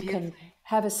you can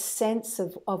have a sense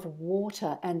of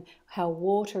water and how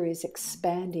water is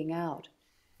expanding out.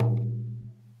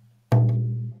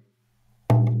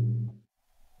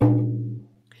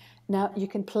 Now you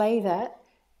can play that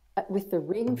with the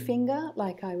ring finger,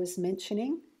 like I was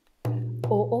mentioning,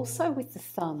 or also with the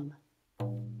thumb.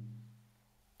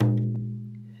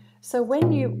 So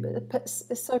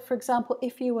for example,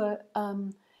 if you were,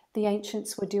 the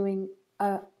ancients were doing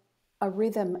a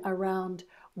rhythm around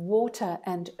water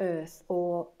and earth,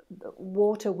 or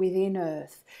water within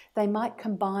earth, they might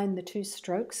combine the two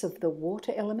strokes of the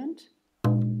water element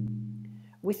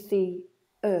with the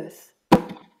earth,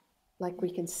 like we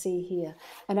can see here.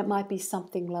 And it might be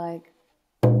something like,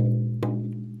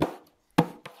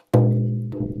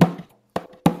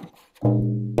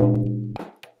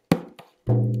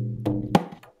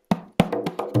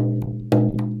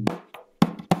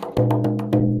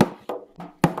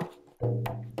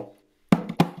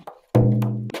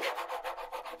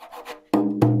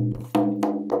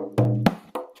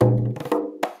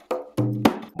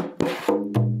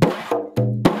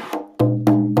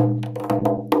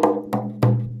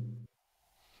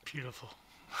 Beautiful.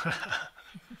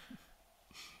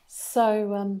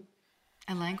 so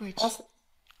A language.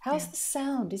 how's the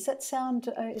sound? Is that sound?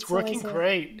 It's working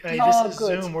great. This is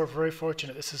good. Zoom. We're very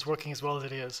fortunate. This is working as well as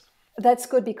it is. That's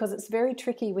good, because it's very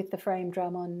tricky with the frame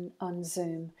drum on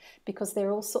Zoom, because there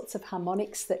are all sorts of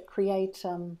harmonics that create,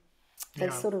 they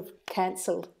sort of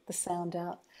cancel the sound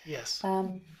out. Yes.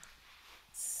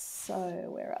 So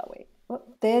where are we? Well,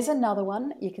 there's another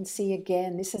one. You can see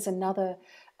again, this is another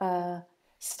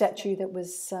statue that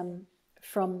was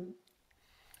from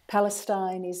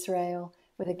Palestine, Israel,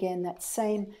 with again that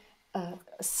same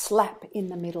slap in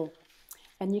the middle.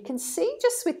 And you can see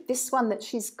just with this one that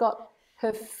she's got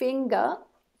her finger,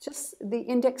 just the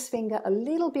index finger, a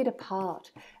little bit apart.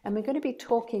 And we're going to be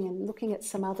talking and looking at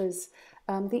some others.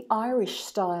 The Irish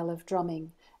style of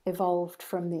drumming evolved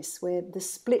from this, where the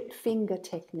split finger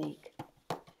technique.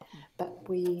 But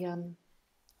we'll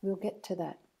get to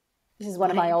that. This is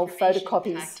one of my old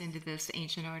photocopies. Packed into this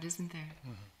ancient art, isn't there?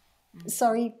 Mm-hmm.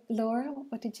 Sorry, Laura,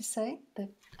 what did you say?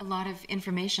 A lot of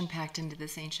information packed into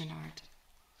this ancient art.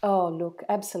 Oh, look,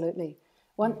 absolutely.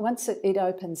 Once it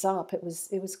opens up, it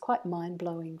was quite mind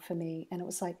blowing for me, and it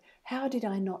was like, how did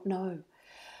I not know?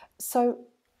 So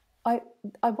I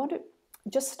I want to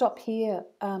just stop here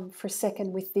for a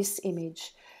second with this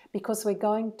image, because we're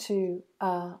going to.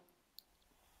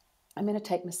 I'm going to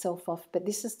take myself off, but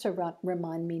this is to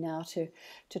remind me now to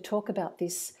talk about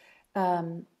this,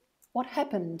 what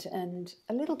happened, and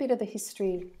a little bit of the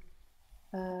history.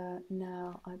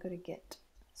 Now I've got to get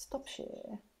stop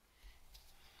share.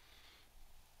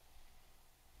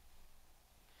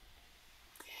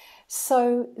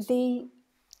 So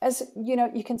as you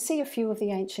know, you can see a few of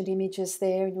the ancient images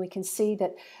there, and we can see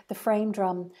that the frame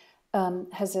drum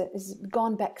has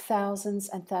gone back thousands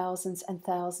and thousands and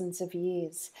thousands of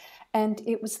years, and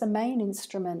it was the main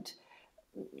instrument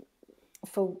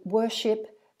for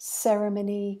worship,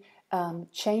 ceremony,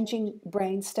 changing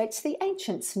brain states. The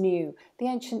ancients knew. The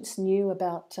ancients knew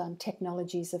about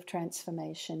technologies of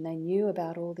transformation. They knew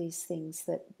about all these things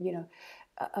that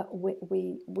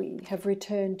we have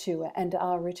returned to and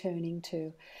are returning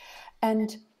to,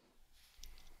 and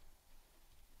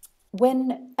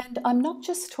I'm not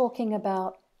just talking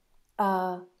about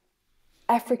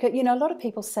Africa. A lot of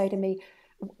people say to me,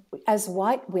 as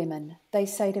white women, they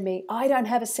say to me, I don't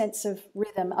have a sense of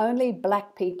rhythm. Only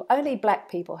black people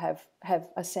have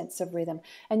a sense of rhythm.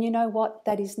 And you know what?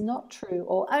 That is not true.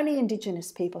 Or only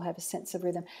Indigenous people have a sense of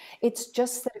rhythm. It's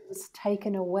just that it was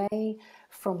taken away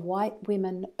from white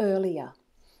women earlier.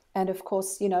 And of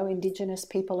course, Indigenous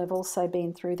people have also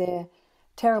been through their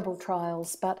terrible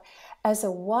trials. But as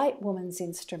a white woman's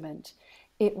instrument,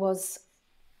 it's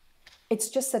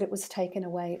just that it was taken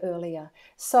away earlier.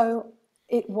 So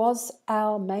it was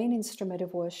our main instrument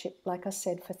of worship, like I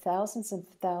said, for thousands and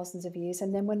thousands of years.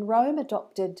 And then when Rome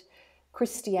adopted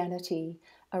Christianity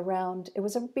around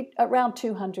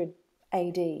 200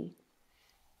 AD,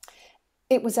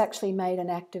 it was actually made an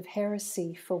act of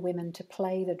heresy for women to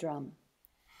play the drum.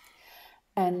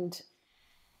 And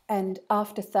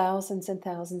after thousands and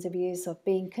thousands of years of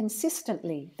being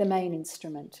consistently the main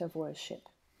instrument of worship,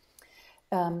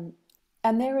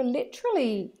 and there are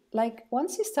literally,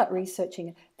 once you start researching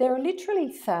it, there are literally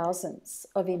thousands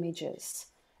of images,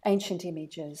 ancient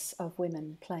images of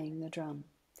women playing the drum.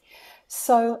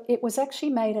 So it was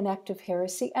actually made an act of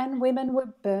heresy, and women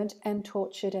were burnt and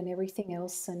tortured and everything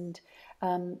else, and,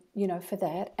 for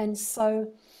that. And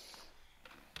so,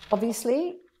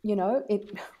 obviously,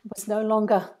 it was no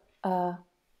longer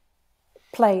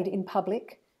played in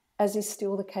public, as is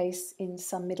still the case in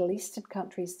some Middle Eastern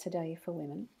countries today for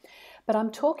women. But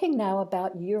I'm talking now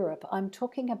about Europe. I'm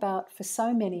talking about, for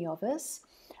so many of us,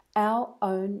 our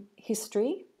own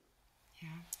history,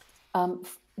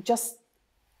 just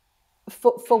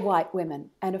for white women.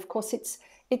 And of course, it's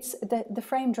the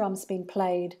frame drum's been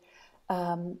played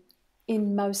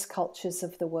in most cultures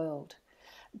of the world.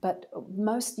 But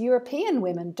most European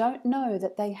women don't know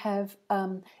that they have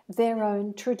their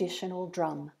own traditional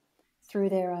drum through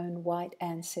their own white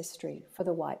ancestry for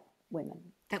the white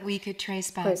women. That we could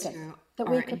trace back to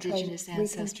our Indigenous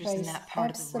ancestors in that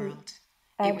part of the world.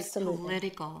 It was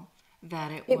political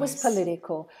that it was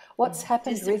political. What's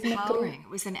happened rhythmically? It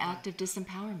was an act of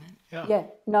disempowerment. Yeah,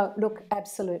 no, look,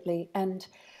 absolutely. And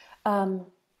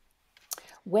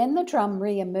when the drum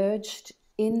re-emerged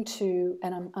into,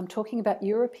 and I'm talking about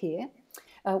Europe here,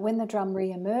 when the drum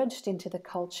re-emerged into the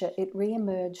culture, it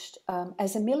re-emerged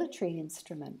as a military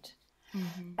instrument.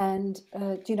 Mm-hmm. And,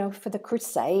 for the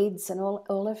Crusades and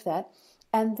all of that.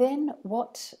 And then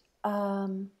what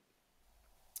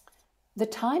the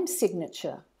time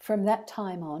signature from that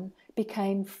time on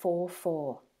became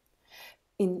 4/4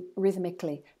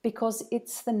 rhythmically, because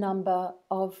it's the number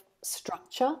of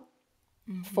structure,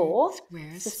 4,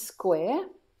 the square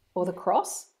or the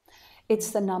cross.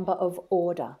 It's the number of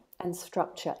order and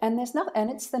structure, and it's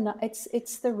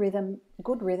the rhythm,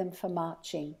 good rhythm for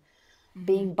marching. Mm-hmm.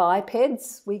 Being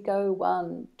bipeds, we go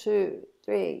 1, 2,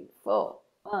 3, 4,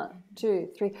 1, 2,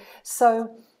 3.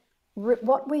 So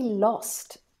what we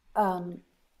lost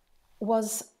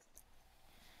was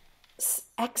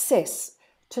access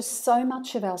to so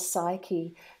much of our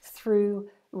psyche through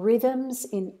rhythms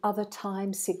in other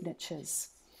time signatures.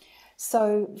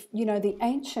 So, the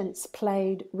ancients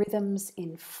played rhythms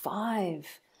in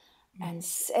 5 and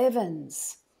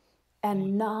 7s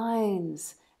and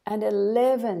 9s and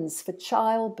 11s for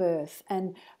childbirth,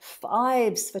 and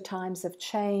 5s for times of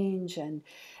change, and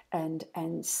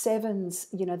 7s,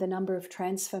 the number of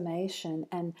transformation,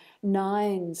 and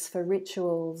 9s for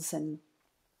rituals,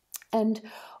 and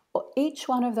each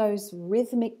one of those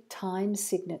rhythmic time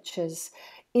signatures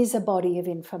is a body of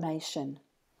information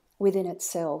within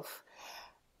itself.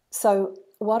 So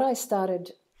what I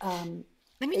started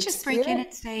Let me just break in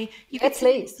and say, you Yeah, can see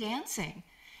please. it dancing.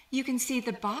 You can see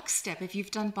the box step. If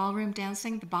you've done ballroom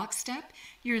dancing, the box step,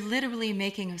 you're literally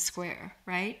making a square,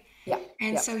 right? Yeah,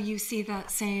 And yeah. so you see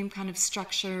that same kind of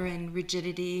structure and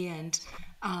rigidity, and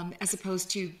as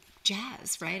opposed to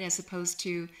jazz, right? As opposed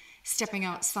to stepping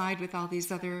outside with all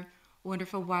these other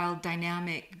wonderful, wild,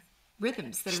 dynamic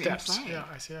rhythms that are in Steps. play. Yeah,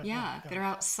 I see it. Yeah, Yeah. that are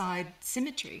outside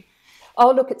symmetry.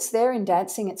 Oh, look, it's there in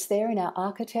dancing. It's there in our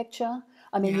architecture.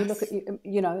 I mean, you look at,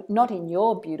 Yes. not in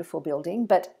your beautiful building,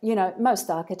 but, most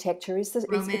architecture it's a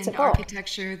Roman box.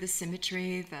 architecture, the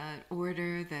symmetry, the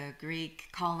order, the Greek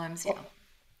columns, yeah.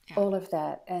 Yeah. All of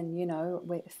that. And,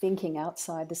 we're thinking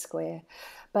outside the square.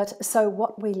 But so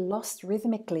what we lost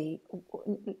rhythmically,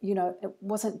 it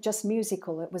wasn't just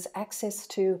musical, it was access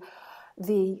to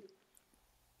the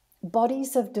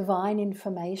bodies of divine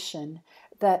information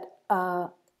that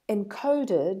are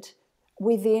encoded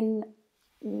within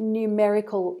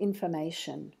numerical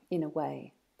information in a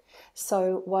way.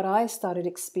 So what I started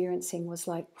experiencing was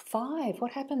like 5.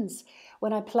 What happens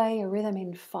when I play a rhythm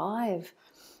in 5?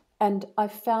 And I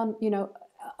found,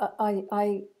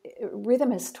 I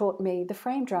rhythm has taught me, the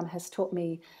frame drum has taught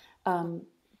me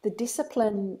the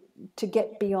discipline to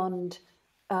get beyond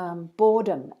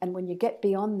boredom. And when you get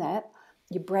beyond that,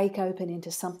 you break open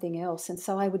into something else. And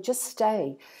so I would just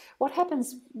stay. What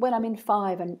happens when I'm in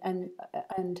 5 and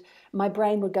my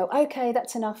brain would go, okay,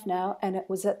 that's enough now. And it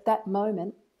was at that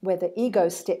moment where the ego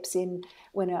steps in,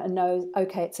 when I know,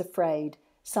 okay, it's afraid.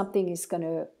 Something is going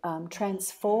to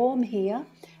transform here.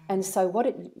 And so what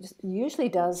it usually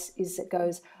does is it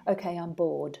goes, okay, I'm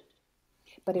bored.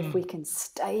 But if we can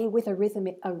stay with a rhythm,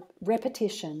 a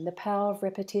repetition, the power of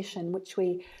repetition, which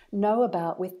we know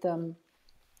about with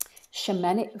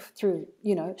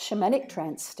shamanic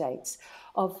trance states,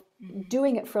 of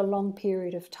doing it for a long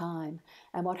period of time,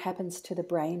 and what happens to the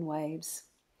brain waves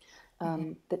that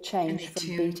And change they from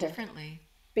tune differently.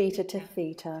 beta to Yeah.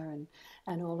 theta,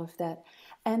 and all of that.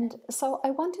 And so I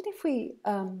wondered if we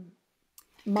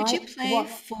Could you might play what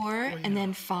 4 and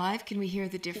then 5? Can we hear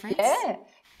the difference? yeah.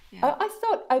 Yeah. I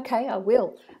thought, okay, I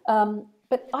will. But I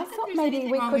Not that thought there's maybe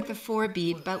anything we wrong with could, the 4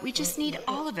 beat, but we just need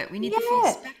all of it. We need the full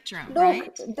yeah. spectrum, Look,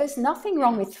 right? there's nothing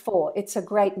wrong Yeah. with 4. It's a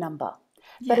great number,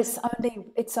 but Yes.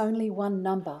 it's only one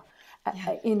number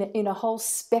Yeah. in a whole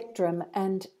spectrum.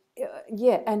 And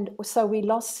yeah, and so we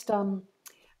lost so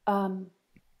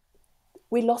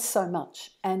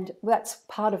much, and that's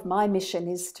part of my mission,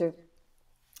 is to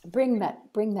bring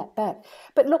that back.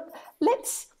 But look,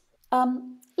 let's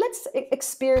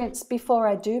experience, before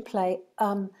I do play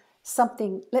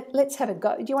something. Let's have a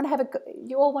go. Do you want to have a go?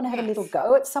 You all want to have a little Yes.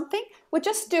 go at something? We'll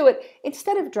just do it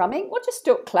instead of drumming. We'll just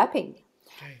do it clapping.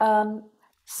 Okay.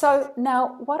 So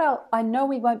now, I know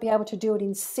we won't be able to do it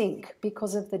in sync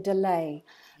because of the delay,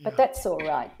 but Yeah. that's all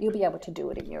right. You'll be able to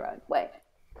do it in your own way.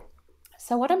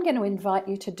 So what I'm going to invite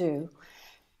you to do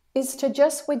is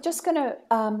we're just going to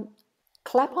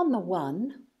clap on the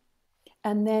 1,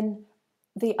 and then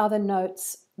the other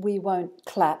notes we won't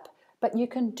clap, but you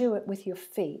can do it with your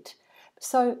feet.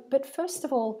 So, but first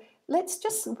of all, let's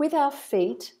just, with our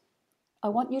feet, I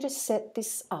want you to set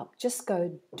this up. Just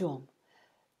go dum,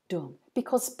 dum,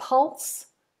 because pulse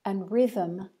and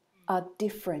rhythm are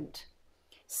different.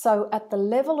 So at the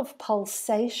level of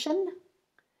pulsation,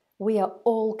 we are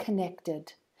all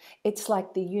connected. It's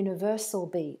like the universal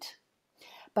beat.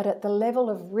 But at the level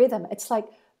of rhythm, it's like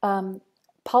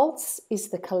pulse is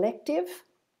the collective,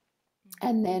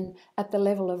 and then at the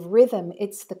level of rhythm,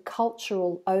 it's the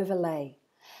cultural overlay.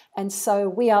 And so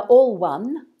we are all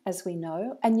one, as we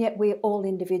know, and yet we're all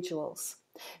individuals.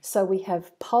 So we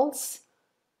have pulse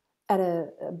at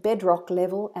a bedrock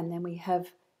level, and then we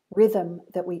have rhythm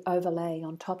that we overlay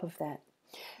on top of that.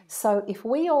 So if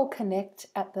we all connect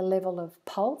at the level of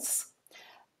pulse,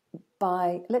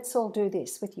 let's all do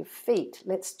this with your feet.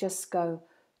 Let's just go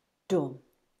dum,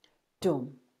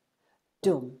 dum,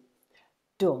 dum,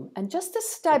 dum. And just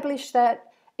establish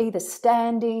that, either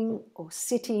standing or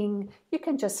sitting. You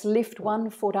can just lift one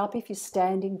foot up if you're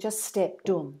standing, just step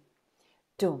dum,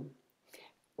 dum,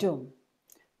 dum,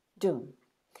 dum.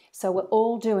 So we're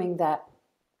all doing that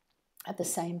at the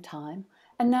same time.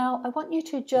 And now I want you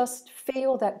to just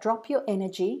feel that, drop your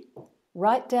energy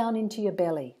right down into your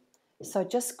belly. So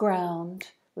just ground.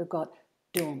 We've got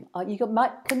dum.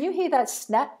 Can you hear that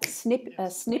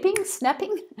snipping,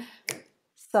 snapping?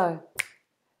 So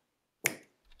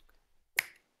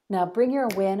now bring your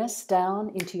awareness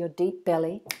down into your deep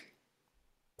belly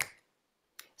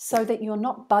so that you're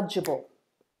not budgeable.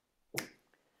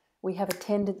 We have a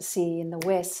tendency in the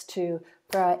West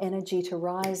for our energy to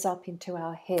rise up into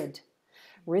our head.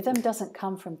 Rhythm doesn't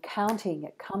come from counting,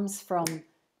 it comes from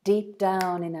deep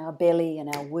down in our belly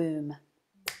and our womb.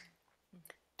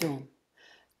 Dum,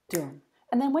 dum.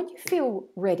 And then when you feel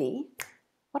ready,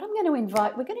 what I'm going to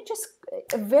invite, we're going to just,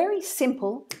 a very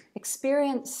simple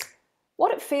experience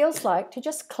what it feels like to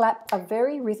just clap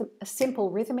a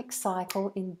simple rhythmic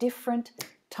cycle in different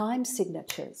time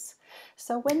signatures.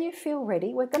 So when you feel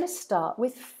ready, we're going to start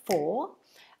with 4,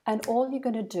 and all you're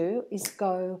going to do is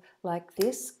go like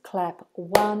this, clap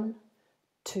 1,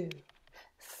 2,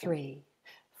 3,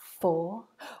 4,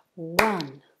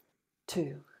 1,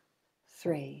 2,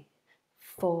 3,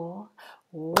 4,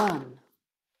 1,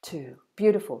 2.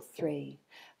 Beautiful. 3.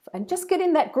 And just get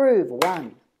in that groove.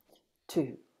 1,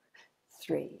 2,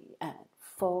 3, and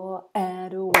 4,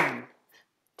 and 1,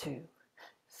 2,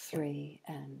 3,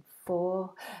 and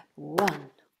 4, 1,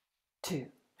 2,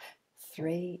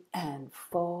 3, and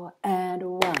 4, and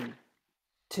 1,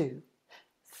 2.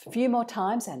 A few more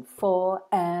times, and 4,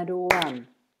 and 1,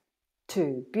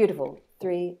 2. Beautiful.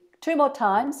 3. 2 more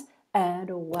times, and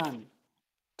 1,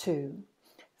 2,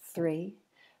 3,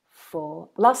 4.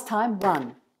 Last time.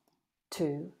 1,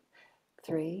 2,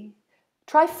 3.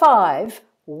 Try 5.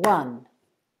 1,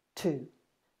 2,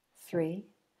 3,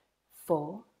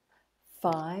 4,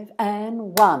 5, and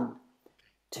 1,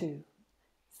 2,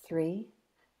 3,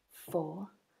 4,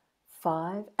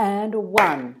 5, and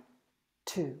 1,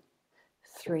 2,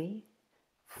 3,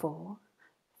 4,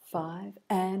 5,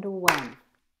 and 1,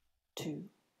 2,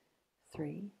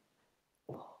 3,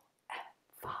 4, and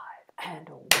 5, and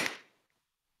 1,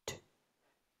 2.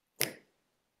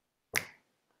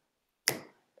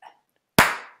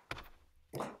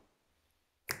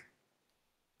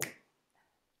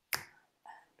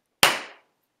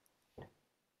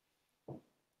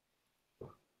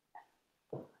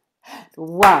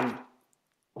 1,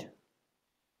 2.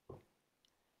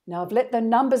 Now I've let the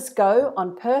numbers go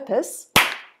on purpose.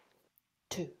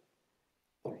 2,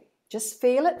 3. Just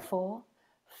feel it. 4,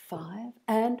 5,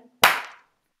 and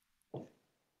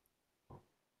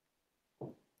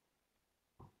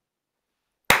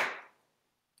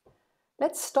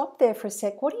let's stop there for a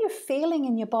sec. What are you feeling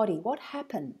in your body? What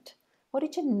happened? What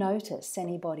did you notice,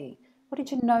 anybody? What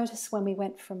did you notice when we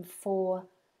went from 4?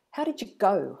 How did you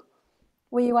go?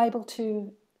 Were you able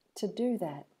to do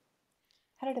that?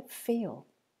 How did it feel?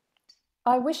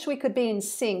 I wish we could be in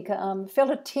sync.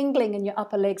 Felt a tingling in your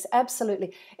upper legs.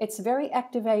 Absolutely. It's very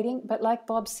activating, but like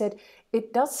Bob said,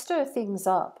 it does stir things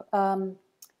up.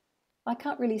 I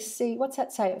can't really see. What's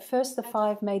that say? At first, the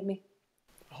 5 made me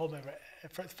hold my breath.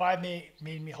 At first, 5 made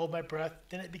me hold my breath.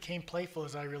 Then it became playful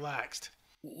as I relaxed.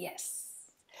 Yes.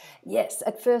 Yes.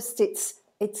 At first, it's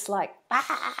like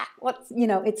what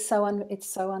it's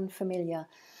so unfamiliar,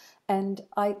 and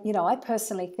I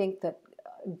personally think that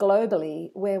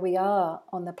globally, where we are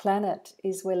on the planet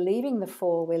is we're leaving the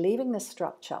 4, we're leaving the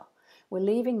structure, we're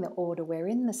leaving the order, we're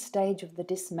in the stage of the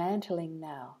dismantling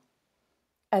now,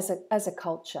 as a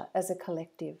culture, as a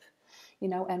collective,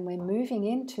 and we're moving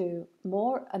into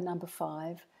more a number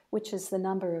 5, which is the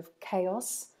number of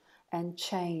chaos and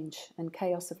change. And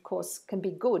chaos, of course, can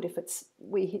be good if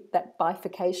we hit that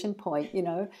bifurcation point,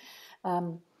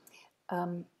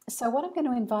 So what I'm going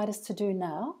to invite us to do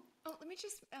now. Oh, let me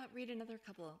just read another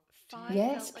couple. 5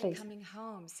 Yes, felt like please. coming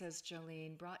home, says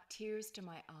Jolene. Brought tears to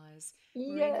my eyes.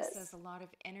 Yes. Marina says a lot of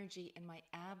energy in my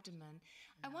abdomen.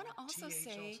 I want to also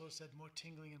say. also said more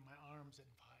tingling in my arms than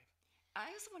 5.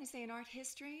 I also want to say in art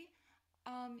history,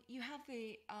 you have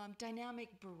the dynamic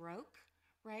Baroque,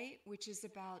 right, which is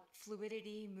about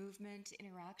fluidity, movement,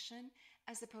 interaction,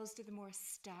 as opposed to the more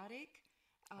static,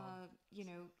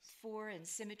 4 and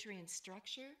symmetry and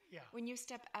structure. Yeah. When you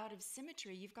step out of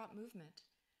symmetry, you've got movement.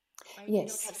 Right? Yes. You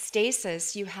don't have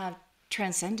stasis, you have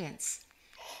transcendence.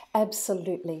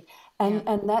 Absolutely. And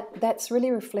that's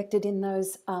really reflected in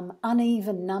those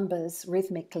uneven numbers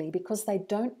rhythmically, because they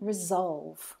don't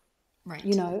resolve. Right.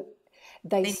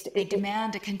 They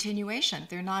demand a continuation.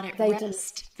 They're not at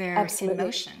rest. They're absolutely. in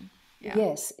motion. Yeah.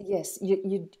 Yes.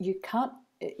 You can't.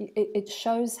 It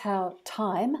shows how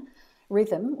time,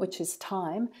 rhythm, which is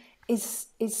time, is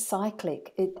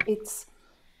cyclic.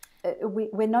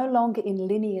 We're no longer in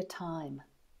linear time,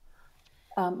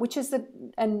 which is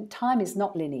and time is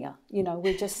not linear.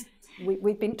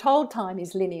 We've been told time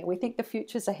is linear. We think the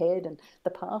future's ahead and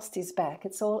the past is back.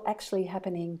 It's all actually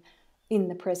happening in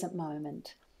the present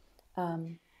moment.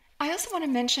 I also want to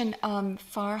mention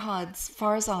Farzad's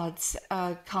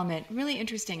comment. Really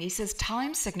interesting. He says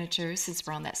time signatures, since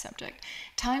we're on that subject,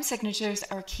 time signatures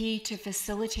are key to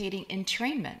facilitating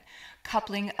entrainment,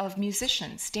 coupling of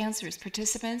musicians, dancers,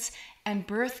 participants, and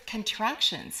birth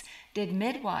contractions. Did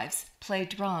midwives play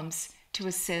drums to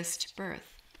assist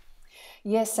birth?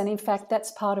 Yes, and in fact,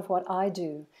 that's part of what I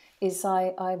do. Is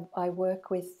I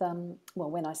work with well,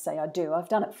 when I say I do, I've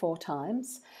done it 4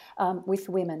 times with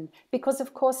women because,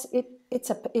 of course,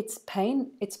 it's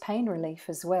pain relief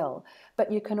as well.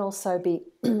 But you can also be,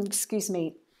 excuse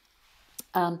me,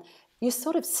 you're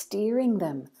sort of steering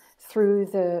them through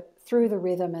the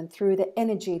rhythm and through the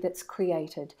energy that's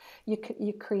created.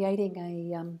 You're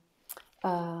creating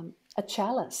a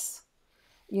chalice,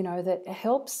 you know, that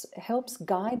helps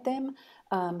guide them,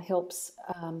 helps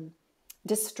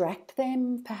distract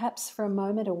them perhaps for a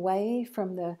moment away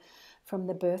from the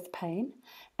birth pain.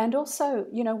 And also,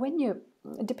 you know,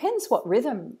 it depends what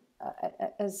rhythm,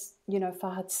 as you know,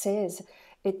 Fahad says,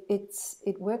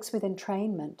 it works with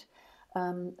entrainment.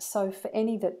 So for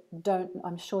any that don't,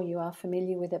 I'm sure you are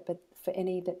familiar with it, but for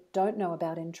any that don't know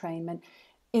about entrainment,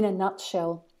 in a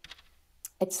nutshell,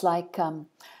 it's like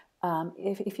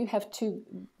if you have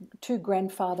two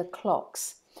grandfather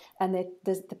clocks and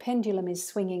the pendulum is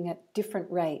swinging at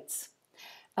different rates,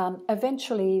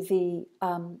 eventually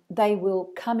they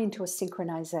will come into a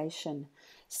synchronization.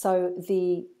 So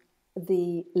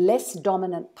the less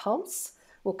dominant pulse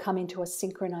will come into a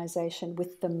synchronization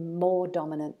with the more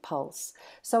dominant pulse.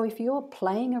 So if you're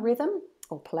playing a rhythm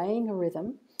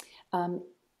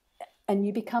and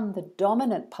you become the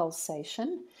dominant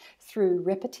pulsation through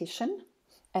repetition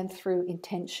and through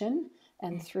intention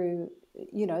and through,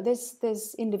 you know,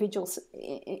 there's individuals,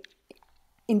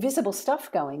 invisible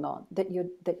stuff going on that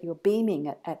you're beaming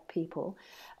at people,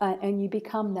 and you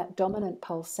become that dominant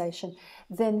pulsation,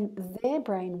 then their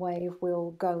brainwave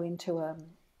will go into a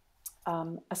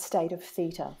state of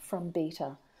theta from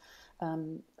beta.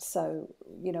 So,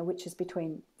 you know, which is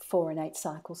between 4 and 8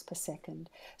 cycles per second.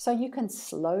 So you can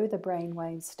slow the brain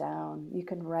waves down, you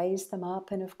can raise them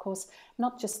up, and of course,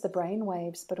 not just the brain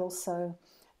waves, but also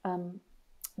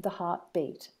the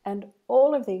heartbeat. And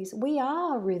all of these, we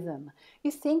are rhythm.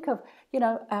 You think of, you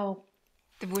know,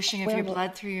 the whooshing of your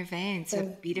blood through your veins, the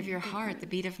beat of your heart, the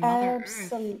beat of Mother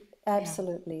Earth.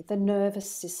 Absolutely. Yeah. The nervous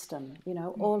system, you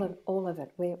know, all of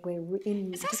it. We're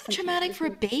in. It's also traumatic for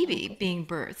a baby being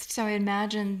birthed. So I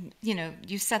imagine, you know,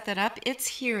 you set that up, it's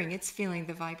hearing, it's feeling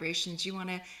the vibrations. You want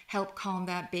to help calm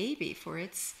that baby for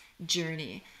its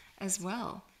journey as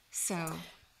well. So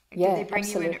yeah, did they bring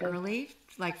absolutely. you in early,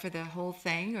 like for the whole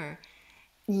thing, or?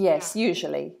 Yes,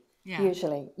 usually. Yeah.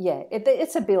 Usually, yeah.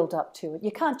 It's a build up to it.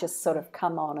 You can't just sort of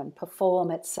come on and perform.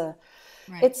 It's a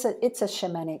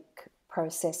shamanic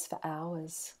process for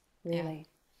hours, really.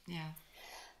 Yeah.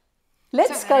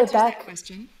 Let's go back. That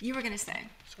question you were going to say.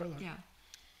 Certainly.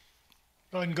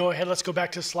 Yeah. Go ahead. Let's go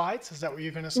back to slides. Is that what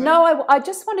you're going to say? No, I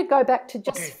just want to go back to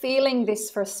just feeling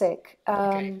this for a sec.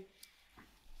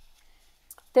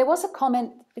 There was a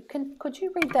comment. Could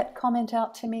you read that comment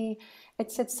out to me? It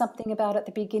said something about at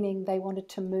the beginning they wanted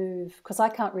to move, because I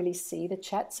can't really see the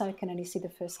chat, so I can only see the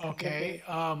first couple of words.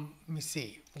 Let me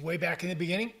see. Way back in the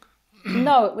beginning?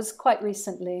 No, it was quite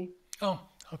recently. Oh,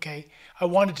 okay. I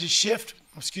wanted to shift.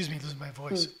 Excuse me, losing my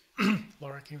voice.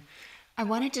 Laura, can you? I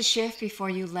wanted to shift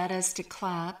before you led us to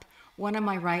clap, one on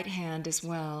my right hand as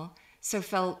well, so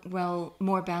felt, well,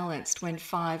 more balanced when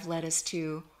 5 led us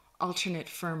to alternate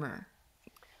firmer.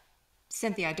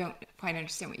 Cynthia, I don't quite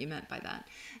understand what you meant by that,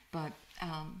 but...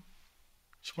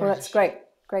 well, that's great.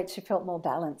 Great, she felt more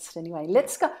balanced anyway.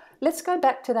 Let's go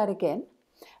back to that again.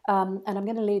 And I'm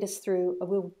going to lead us through,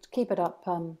 we'll keep it up,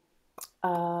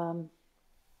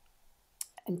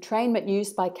 entrainment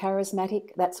used by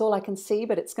charismatic. That's all I can see,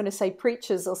 but it's going to say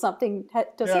preachers or something,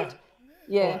 does it?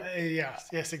 Yeah. Well,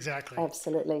 yes, exactly.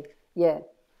 Absolutely. Yeah,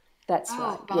 that's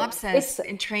right. Bob says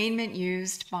entrainment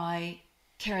used by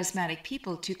charismatic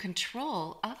people to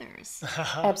control others.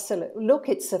 Absolutely. Look,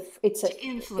 it's a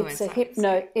influence.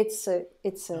 It's a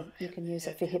you can use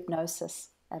it for hypnosis.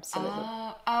 Absolutely.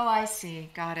 Oh, I see.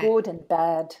 Got it. Good and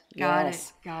bad. Got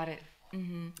it.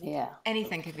 Mm-hmm. Yeah.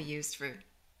 Anything can be used for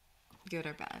good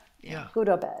or bad. Yeah. Good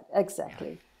or bad.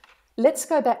 Exactly. Yeah. Let's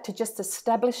go back to just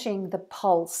establishing the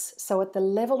pulse. So at the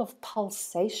level of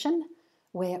pulsation,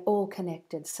 we're all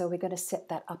connected. So we're going to set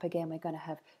that up again. We're going to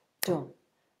have dum,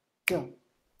 dum,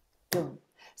 dum.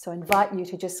 So I invite you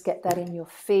to just get that in your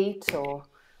feet or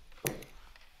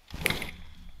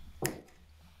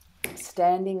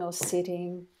standing or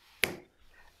sitting.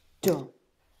 Dum,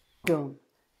 dum.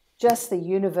 Just the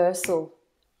universal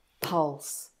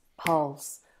pulse,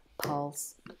 pulse,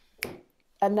 pulse.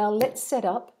 And now let's set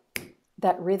up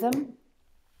that rhythm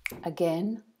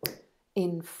again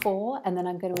in 4, and then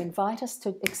I'm going to invite us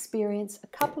to experience a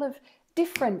couple of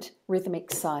different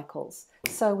rhythmic cycles.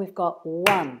 So we've got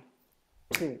 1,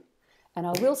 2, and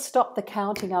I will stop the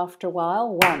counting after a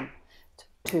while. 1,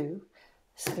 2,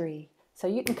 3, So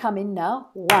you can come in now.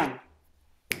 1.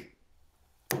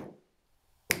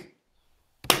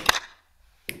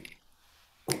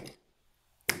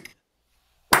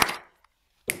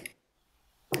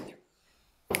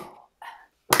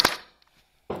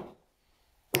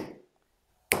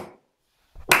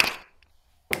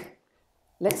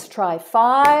 Let's try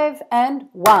 5 and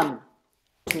 1,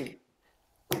 2.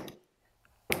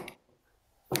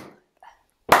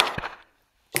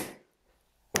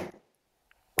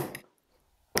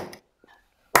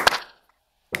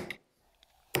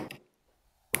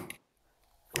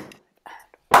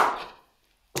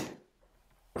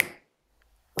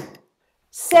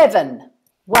 7,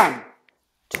 1,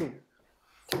 2,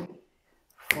 3,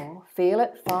 4. Feel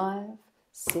it. 5,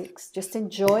 6. Just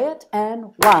enjoy it.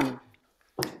 And 1,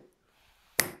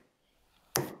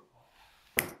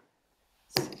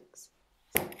 6,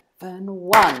 7,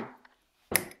 1.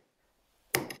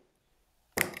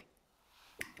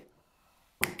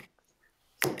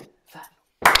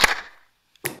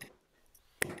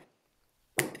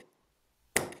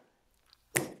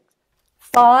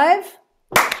 5.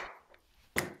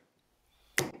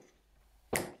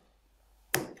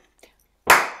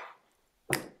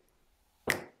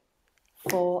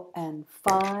 4 and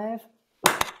 5.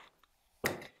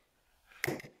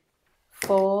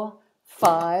 4,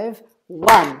 5,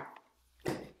 1.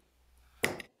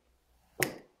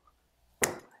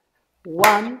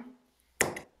 1,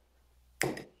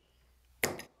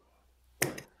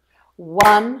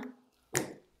 1.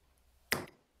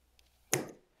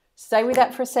 Stay with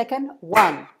that for a second.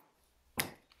 1,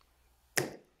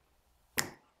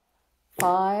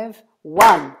 5,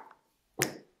 1.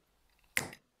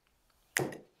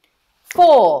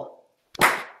 4,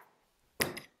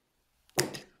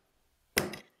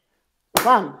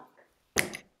 1,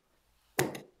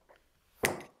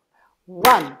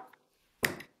 1,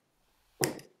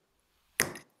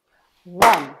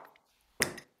 1.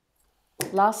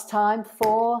 Last time.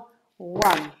 4,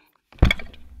 1.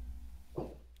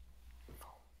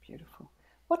 Beautiful.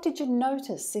 What did you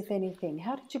notice, if anything?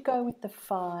 How did you go with the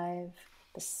 5,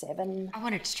 the 7? I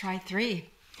wanted to try 3.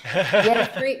 Yeah,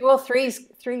 3. Well,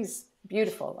 three's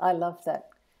beautiful. I love that.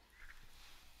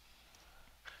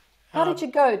 How did you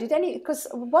go? Did any? Because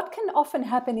what can often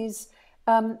happen is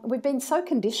we've been so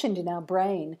conditioned in our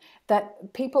brain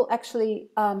that people actually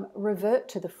revert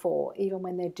to the 4 even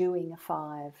when they're doing a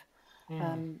 5.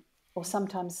 Or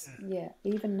sometimes,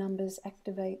 even numbers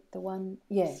activate the 1.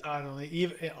 Yeah. Suddenly,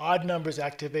 even odd numbers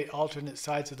activate alternate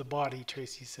sides of the body,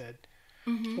 Tracy said.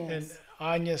 Mm-hmm. Yes. And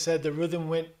Anya said the rhythm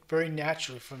went very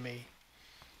naturally for me.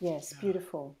 Yes,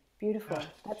 beautiful, beautiful.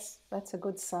 That's a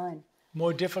good sign.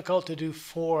 More difficult to do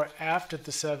 4 after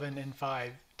the 7 and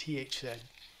 5, TH said.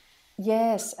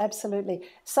 Yes, absolutely.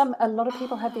 A lot of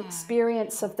people have the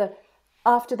experience of the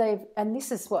after they've, and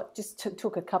this is what just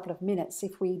took a couple of minutes.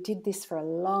 If we did this for a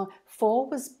long, 4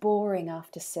 was boring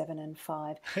after 7 and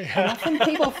 5, and often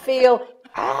people feel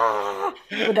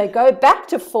when they go back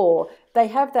to 4, they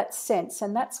have that sense,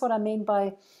 and that's what I mean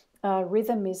by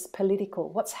rhythm is political.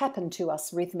 What's happened to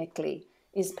us rhythmically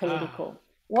is political.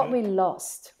 What we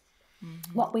lost.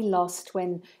 Mm-hmm. What we lost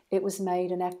when it was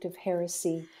made an act of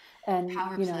heresy and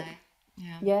Power play.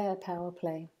 power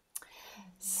play.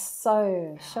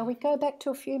 So shall we go back to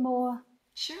a few more?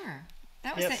 Sure.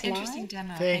 That was an interesting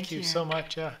demo. Thank you so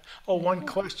much. One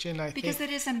question because it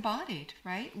is embodied,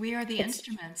 right? We are the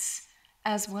instruments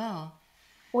as well.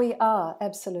 We are,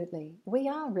 absolutely. We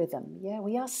are rhythm. Yeah,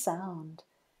 we are sound.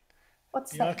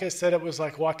 What's that? Bianca said it was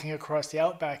like walking across the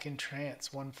Outback in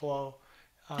trance, one flow.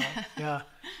 I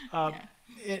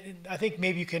think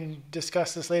maybe you can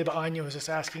discuss this later, but Anya was just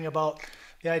asking about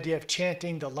the idea of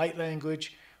chanting, the light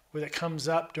language, where it comes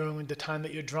up during the time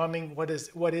that you're drumming. What is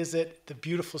it? The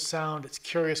beautiful sound. It's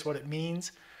curious what it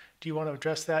means. Do you want to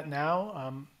address that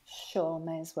now? Sure,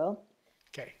 may as well.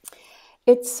 Okay.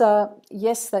 It's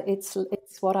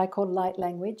it's what I call light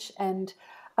language, and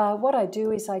what I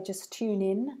do is I just tune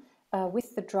in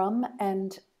with the drum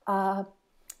and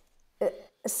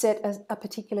set a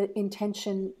particular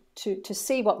intention to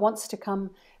see what wants to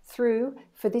come through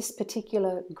for this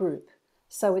particular group.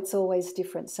 So it's always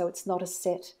different. So it's not a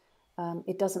set.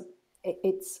 It doesn't.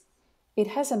 It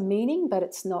has a meaning, but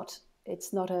it's not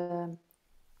a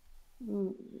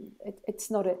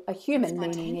human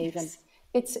meaning even.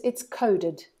 It's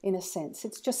coded in a sense.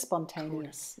 It's just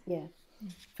spontaneous. Coded. Yeah,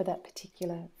 for that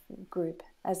particular group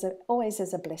always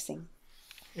as a blessing.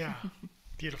 Yeah,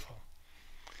 beautiful.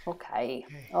 Okay.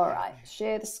 All right.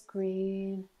 Share the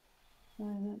screen.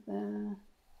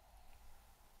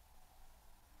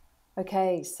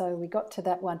 Okay, so we got to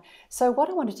that one. So what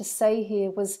I wanted to say here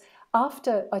was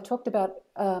after I talked about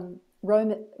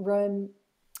Rome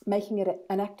making it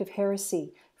an act of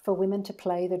heresy for women to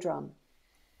play the drum.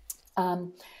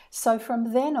 So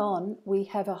from then on, we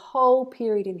have a whole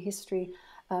period in history,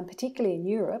 particularly in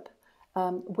Europe,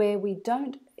 where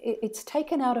it's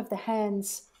taken out of the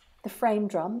hands, the frame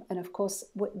drum, and of course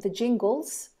the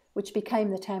jingles, which became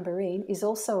the tambourine, is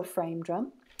also a frame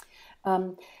drum.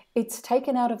 It's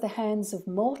taken out of the hands of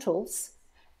mortals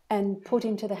and put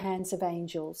into the hands of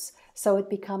angels, so it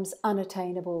becomes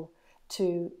unattainable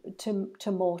to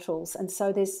mortals. And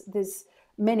so there's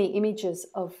many images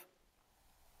of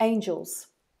angels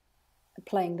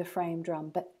playing the frame drum,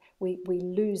 but we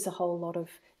lose a whole lot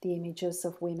of the images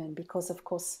of women because, of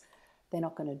course, they're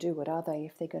not going to do it, are they,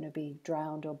 if they're going to be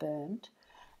drowned or burned?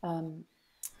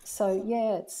 So,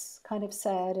 yeah, it's kind of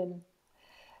sad and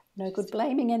no good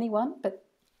blaming anyone, but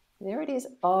there it is.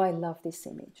 Oh, I love this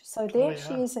image. So there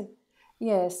she is.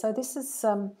 So this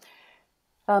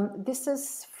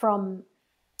is from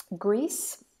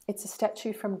Greece. It's a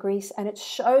statue from Greece, and it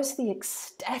shows the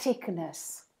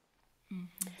ecstaticness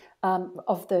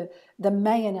of the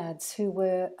Maenads, who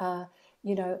were,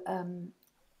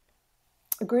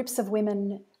 groups of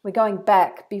women. We're going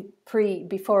back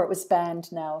before it was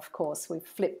banned. Now, of course, we've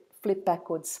flipped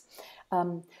backwards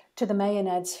to the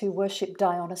Maenads who worshipped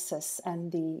Dionysus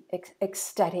and the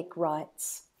ecstatic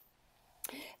rites.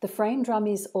 The frame drum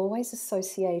is always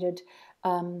associated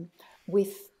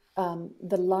with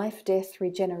the life-death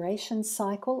regeneration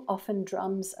cycle. Often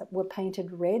drums were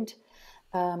painted red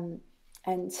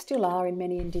and still are in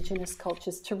many Indigenous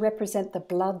cultures to represent the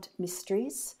blood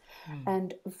mysteries,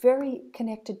 and very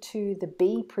connected to the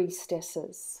bee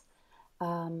priestesses.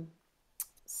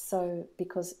 So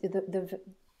because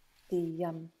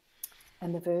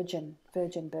and the virgin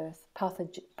birth,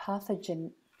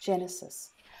 parthenogenesis.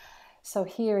 So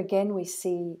here again we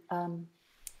see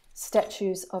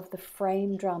statues of the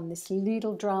frame drum, this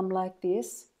little drum like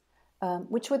this,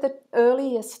 which were the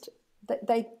earliest.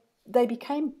 They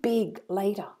became big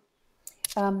later,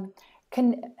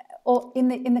 or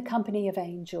in the company of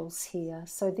angels here.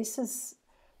 So this is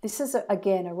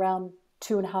again around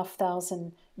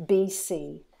 2,500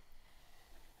 BC.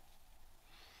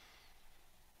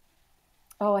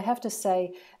 Oh, I have to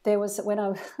say, there was one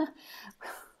of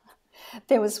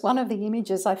the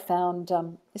images I found.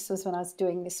 This was when I was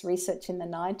doing this research in the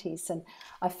 90s, and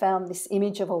I found this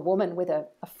image of a woman with a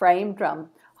frame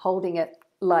drum holding it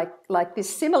like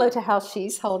this, similar to how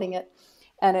she's holding it.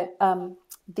 And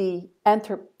the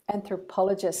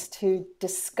anthropologist who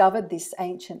discovered this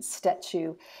ancient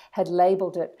statue had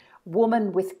labelled it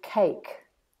 "woman with cake."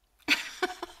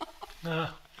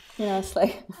 It's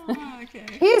like,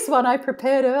 here's one I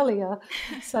prepared earlier.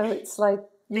 So it's like,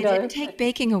 they didn't take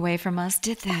baking away from us,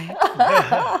 did they?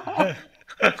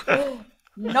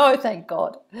 No, thank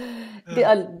God.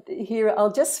 Here,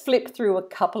 I'll just flip through a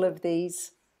couple of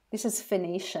these. This is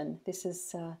Phoenician. This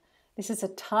is a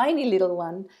tiny little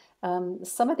one.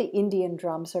 Some of the Indian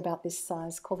drums are about this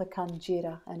size, called the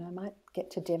kanjira, and I might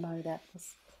get to demo that.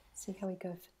 Let's see how we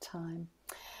go for time.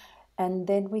 And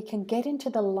then we can get into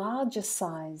the larger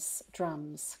size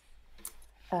drums,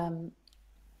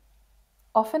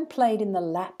 often played in the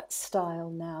lap style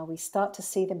now. We start to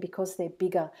see them because they're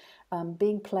bigger,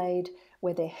 being played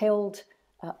where they're held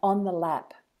on the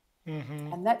lap.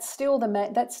 Mm-hmm. And that's still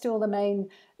the main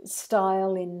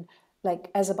style in like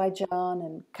Azerbaijan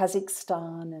and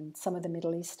Kazakhstan and some of the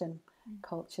Middle Eastern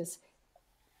cultures.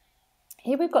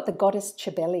 Here we've got the goddess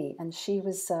Cybele, and she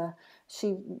was a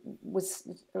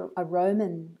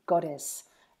Roman goddess,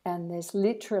 and there's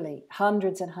literally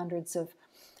hundreds and hundreds of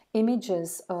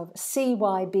images of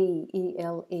Cybele,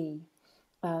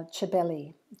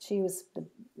 Cybele. She was the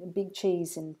big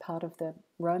cheese in part of the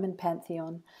Roman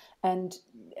pantheon and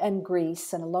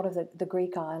Greece and a lot of the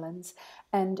Greek islands,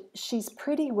 and she's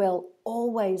pretty well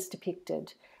always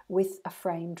depicted with a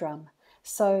frame drum.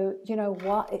 So,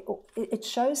 it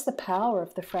shows the power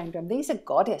of the frame drum. These are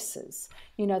goddesses.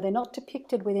 They're not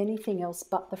depicted with anything else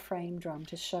but the frame drum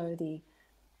to show the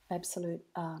absolute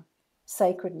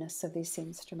sacredness of this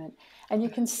instrument. And you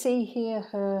can see here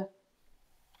her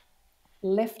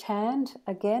left hand,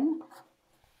 again,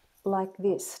 like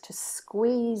this, to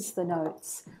squeeze the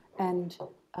notes, and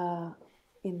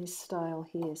in this style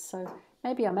here. So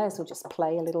maybe I may as well just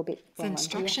play a little bit. It's an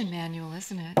instruction manual,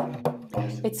 isn't it?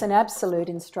 It's an absolute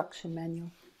instruction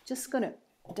manual. Just going to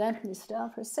dampen this down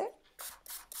for a sec.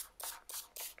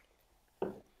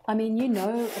 I mean,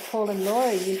 Paul and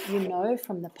Laura, you know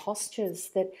from the postures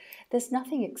that there's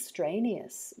nothing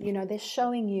extraneous. They're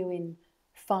showing you in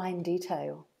fine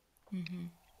detail. Mm-hmm.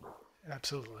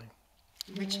 Absolutely.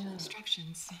 Rich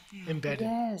instructions. Yeah. Embedded.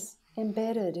 Yes.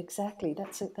 Embedded, exactly.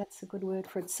 That's a good word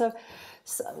for it. So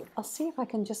I'll see if I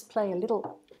can just play a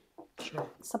little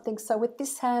something. So with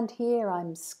this hand here,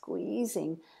 I'm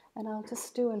squeezing, and I'll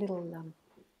just do a little.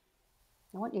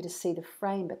 I want you to see the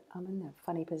frame, but I'm in a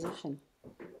funny position.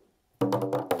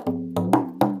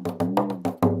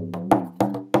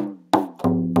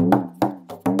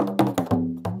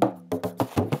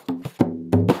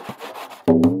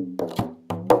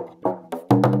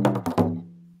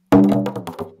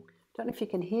 Don't know if you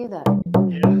can hear that.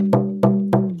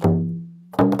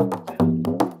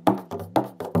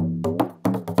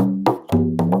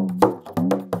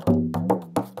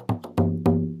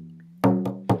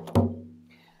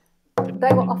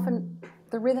 They were often,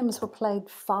 the rhythms were played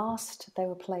fast, they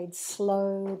were played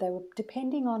slow, they were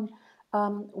depending on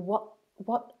what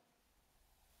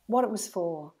it was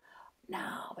for.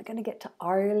 Now we're going to get to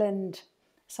Ireland.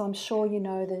 So I'm sure you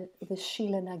know the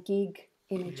Sheila na gig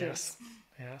images.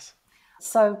 Yes.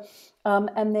 So,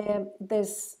 and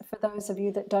there's, for those of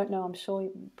you that don't know, I'm sure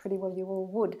pretty well you all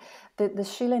would, the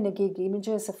Sheila na gig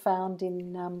images are found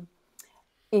in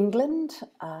England,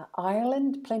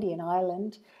 Ireland, plenty in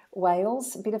Ireland,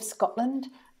 Wales, a bit of Scotland,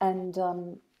 and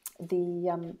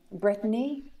the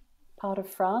Brittany part of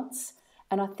France.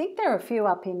 And I think there are a few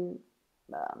up in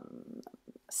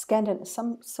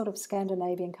some sort of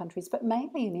Scandinavian countries, but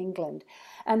mainly in England.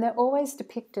 And they're always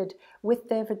depicted with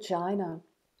their vagina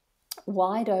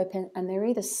wide open, and they're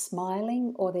either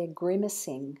smiling or they're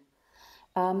grimacing.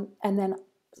 And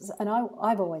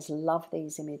I've always loved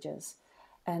these images.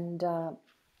 And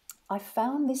I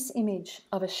found this image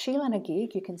of a Sheila na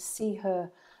gig. You can see her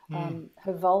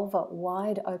vulva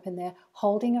wide open there,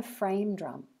 holding a frame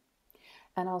drum.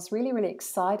 And I was really, really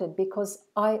excited because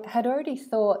I had already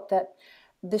thought that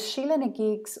the Sheila na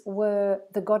gigs were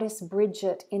the goddess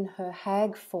Bridget in her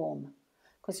hag form,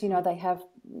 because, you know, they have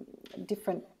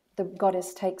different, the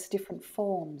goddess takes different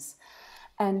forms.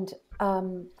 And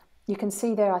you can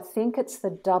see there, I think it's the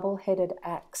double-headed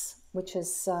axe, which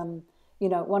is, you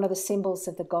know, one of the symbols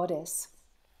of the goddess.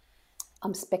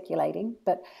 I'm speculating,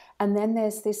 and then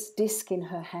there's this disc in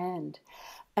her hand.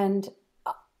 And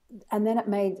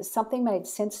then something made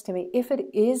sense to me. If it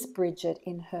is Bridget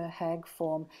in her hag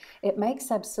form, it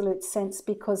makes absolute sense,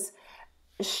 because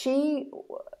the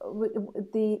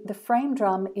frame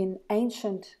drum in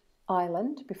ancient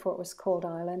Ireland, before it was called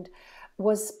Ireland,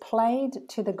 was played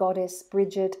to the goddess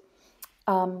Bridget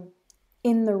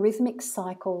in the rhythmic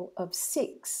cycle of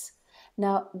 6.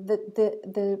 Now,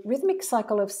 the rhythmic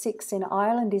cycle of 6 in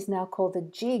Ireland is now called the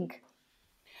jig,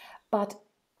 but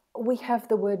we have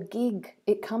the word gig.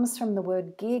 It comes from the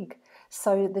word gig.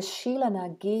 So the Sheila na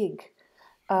gig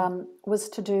was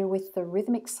to do with the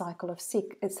rhythmic cycle of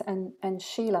 6. And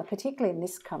Sheila, particularly in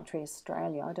this country,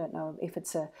 Australia, I don't know if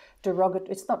it's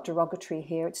it's not derogatory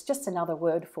here, it's just another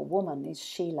word for woman, is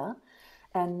Sheila.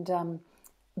 And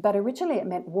but originally it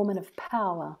meant woman of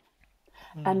power.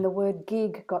 And the word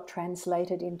gig got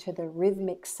translated into the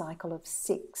rhythmic cycle of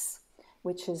 6,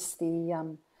 which is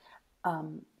the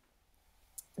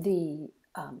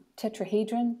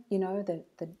tetrahedron, you know, the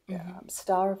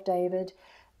Star of David,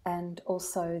 and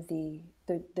also the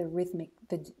rhythmic,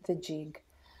 the jig.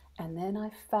 And then I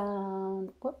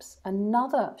found,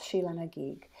 another Sheila na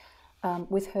gig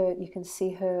with her. You can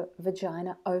see her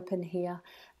vagina open here,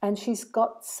 and she's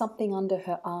got something under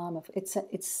her arm. It's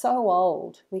so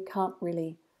old we can't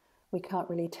really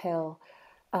tell,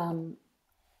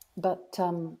 but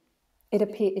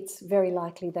it's very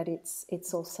likely that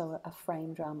it's also a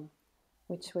frame drum,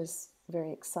 which was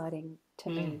very exciting to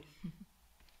me.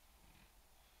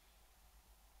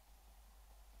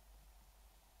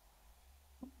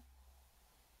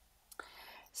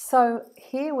 So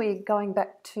here we're going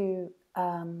back to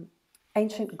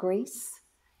ancient Greece.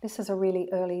 This is a really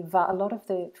early, a lot of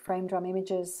the frame drum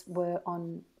images were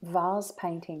on vase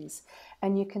paintings.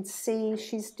 And you can see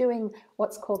she's doing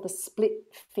what's called the split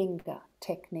finger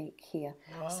technique here.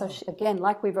 Wow. So again,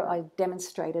 like I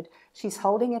demonstrated, she's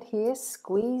holding it here,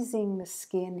 squeezing the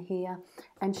skin here,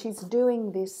 and she's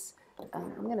doing this.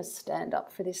 I'm going to stand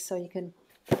up for this so you can,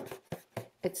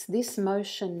 it's this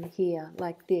motion here,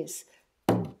 like this.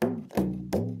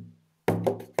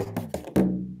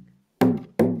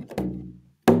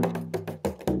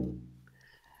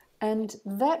 And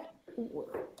that,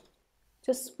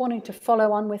 just wanting to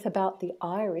follow on with about the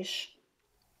Irish,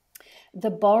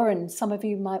 the boran, some of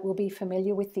you will be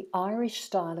familiar with the Irish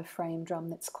style of frame drum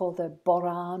that's called the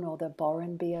boran or the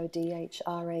boran,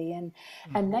 B-O-D-H-R-A-N.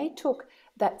 And they took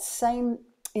that same,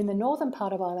 in the northern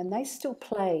part of Ireland, they still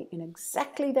play in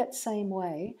exactly that same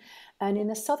way. And in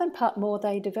the southern part more,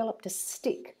 they developed a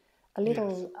stick, a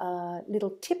little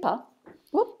tipper,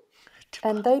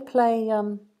 And they play,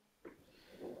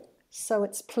 so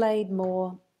it's played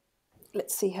more.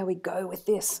 Let's see how we go with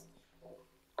this.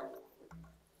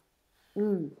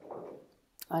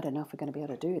 I don't know if we're going to be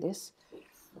able to do this.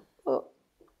 Oh,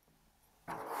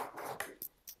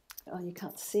 you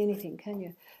can't see anything, can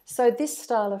you? So this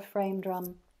style of frame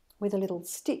drum with a little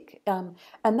stick, and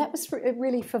that was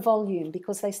really for volume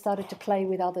because they started to play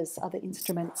with other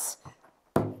instruments.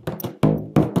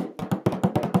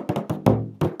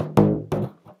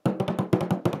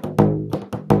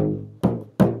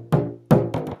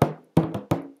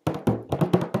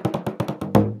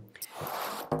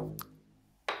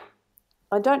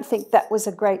 I don't think that was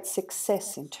a great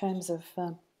success in terms of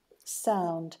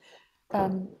sound,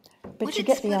 but what you did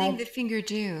get the splitting idea. the finger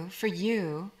do for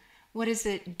you? What does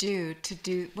it do to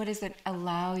do? What does it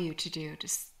allow you to do to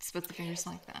split the fingers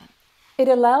like that? It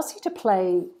allows you to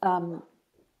play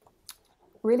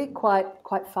really quite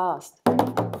fast.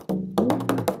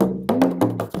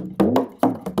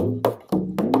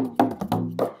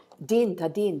 Din ta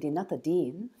din din not a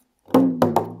din.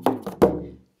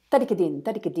 Tadika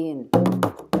din.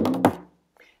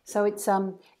 So it's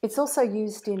also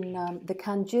used in the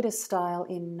kanjira style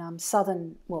in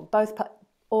southern, well,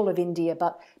 all of India,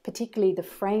 but particularly the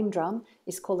frame drum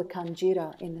is called a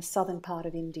kanjira in the southern part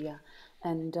of India,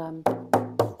 and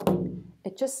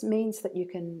it just means that you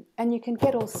can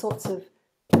get all sorts of.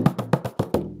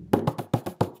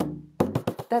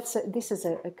 This is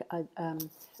a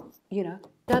you know.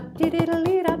 1,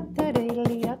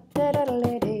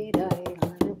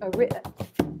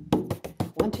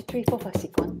 2, 3, 4, 5,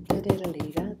 6, 1.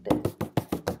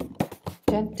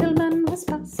 Gentleman was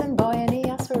passing by and he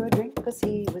asked for a drink because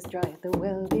he was dry at the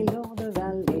well below the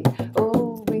valley.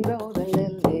 Oh, green grow the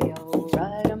lily, oh,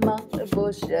 right among the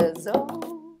bushes,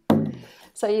 oh.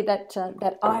 So that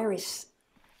Irish,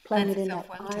 playing it in that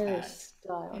Irish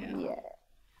style, yeah.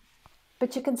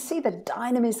 But you can see the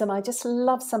dynamism. I just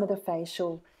love some of the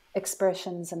facial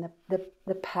expressions and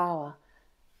the power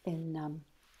in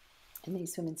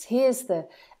these women's. Here's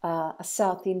a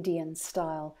South Indian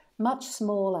style, much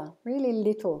smaller, really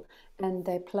little, and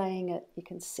they're playing it, you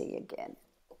can see again,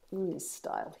 in this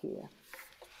style here.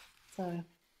 So,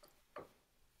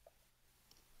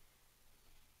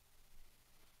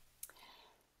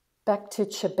 back to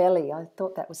Chabeli. I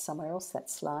thought that was somewhere else, that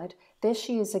slide. There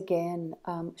she is again.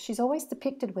 She's always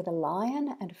depicted with a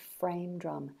lion and a frame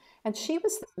drum. And she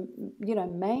was the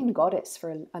main goddess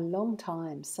for a long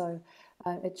time. So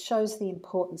it shows the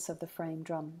importance of the frame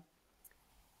drum.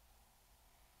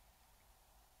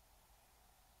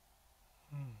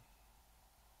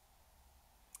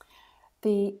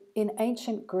 In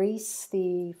ancient Greece,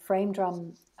 the frame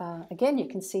drum, again you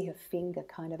can see her finger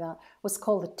kind of out, was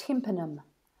called a tympanum.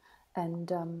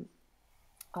 And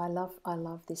I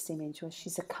love this image where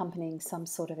she's accompanying some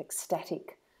sort of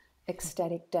ecstatic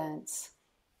dance.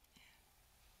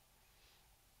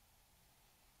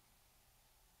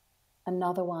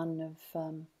 Another one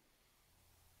from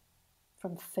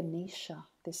Phoenicia,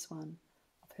 this one,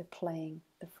 of her playing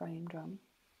the frame drum.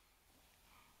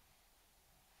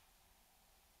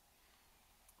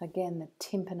 Again, the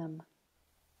tympanum.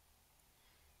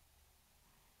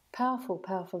 Powerful,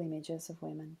 powerful images of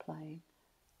women playing.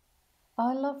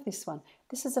 I love this one.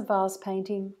 This is a vase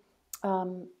painting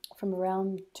from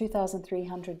around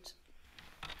 2300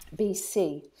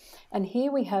 BC. And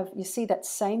here we have, you see that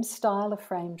same style of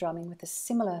frame drumming with the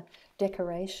similar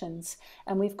decorations.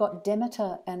 And we've got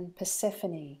Demeter and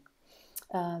Persephone,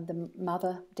 the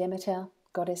mother Demeter,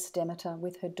 goddess Demeter,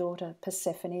 with her daughter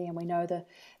Persephone. And we know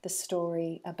the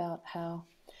story about how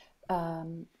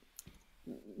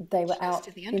they were out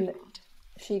in the,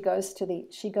 she goes to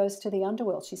the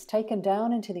underworld. She's taken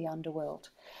down into the underworld,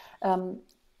 and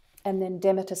then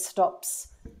Demeter stops.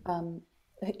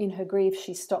 In her grief,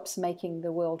 she stops making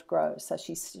the world grow. So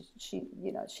she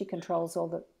controls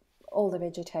all the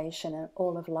vegetation and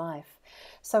all of life.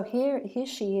 So here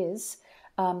she is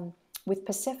with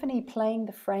Persephone playing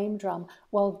the frame drum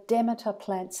while Demeter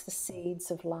plants the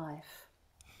seeds of life.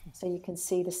 So you can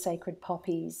see the sacred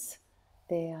poppies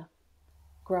there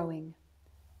growing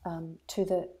to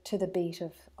the beat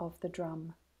of the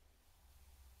drum.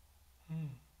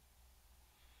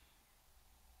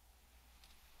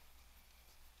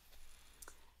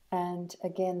 And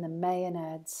again, the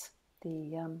Maenads,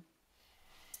 the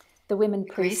women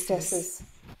priestesses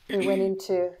who went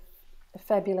into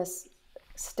fabulous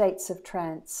states of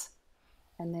trance.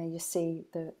 And there you see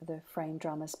the frame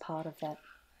drum as part of that.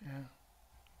 Yeah.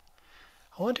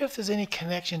 I wonder if there's any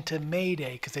connection to May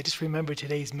Day, because I just remember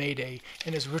today's May Day,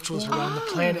 and there's rituals around the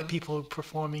planet, people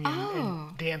performing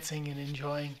and dancing and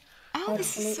enjoying. Oh,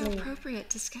 this is so absolutely. appropriate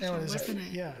to schedule, wasn't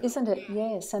it? Yeah. Isn't it?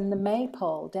 Yes, and the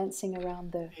maypole, dancing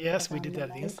around Yes, we did the that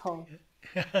at the maypole.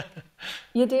 Institute.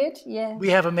 You did? Yeah. We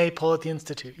have a maypole at the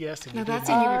Institute, yes, and we Now do that's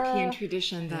a make European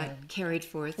tradition that carried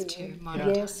forth to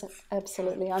modern Yes, times.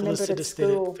 absolutely. I remember it at Felicitas did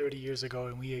it school. 30 years ago,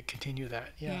 and we continue that.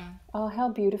 Yeah. Yeah. Oh, how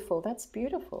beautiful. That's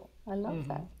beautiful. I love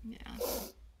that. Yeah.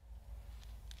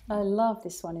 I love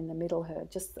this one in the middle, her.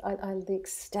 Just the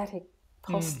ecstatic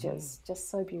postures, just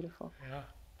so beautiful. Yeah.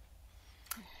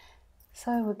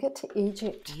 So we'll get to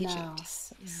Egypt now.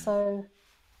 Egypt, yeah. So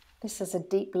this is a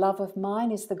deep love of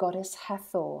mine, is the goddess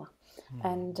Hathor.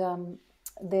 And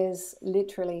there's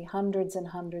literally hundreds and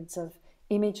hundreds of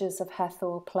images of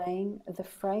Hathor playing the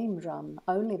frame drum,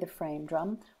 only the frame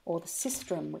drum, or the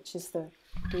sistrum, which is the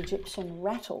Egyptian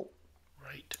rattle,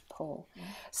 Right. Paul.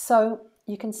 So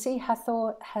you can see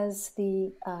Hathor has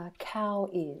the cow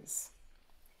ears.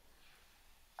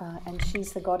 And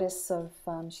she's the goddess of,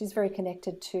 she's very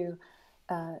connected to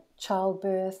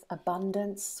childbirth,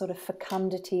 abundance, sort of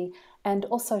fecundity, and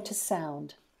also to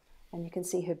sound. And you can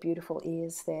see her beautiful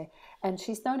ears there. And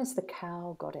she's known as the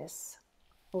cow goddess.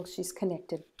 Well, she's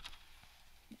connected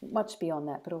much beyond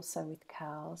that, but also with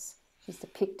cows. She's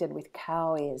depicted with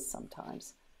cow ears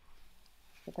sometimes.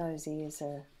 But those ears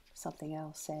are something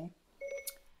else, eh?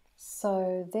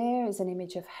 So there is an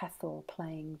image of Hathor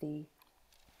playing the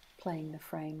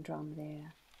frame drum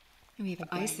there. And we have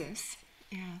Isis.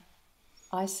 Yeah.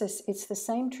 Isis, it's the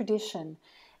same tradition.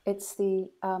 It's the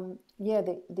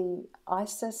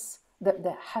Isis,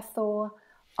 the Hathor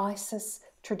Isis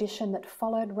tradition that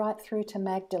followed right through to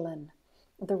Magdalene,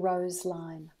 the rose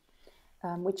line,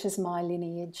 which is my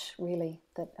lineage, really,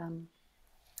 that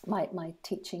my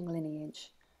teaching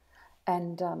lineage.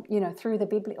 And, through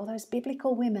all those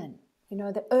biblical women,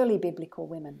 the early biblical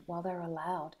women, while they're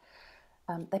allowed,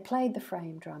 they played the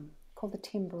frame drum called the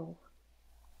timbrel.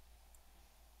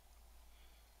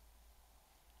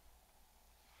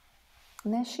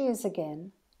 And there she is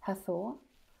again, Hathor,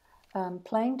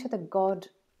 playing to the god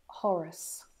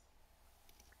Horus.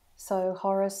 So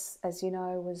Horus, as you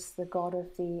know, was the god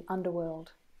of the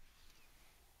underworld.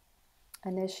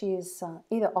 And there she is,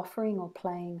 either offering or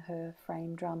playing her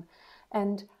frame drum.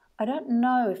 And I don't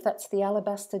know if that's the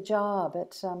alabaster jar,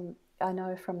 but I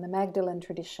know from the Magdalene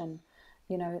tradition,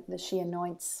 that she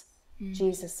anoints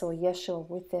Jesus or Yeshua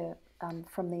with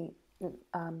from the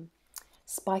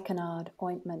spikenard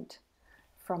ointment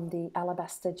from the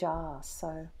alabaster jar.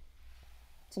 So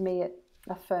to me it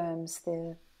affirms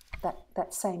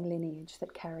that same lineage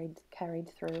that carried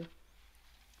through.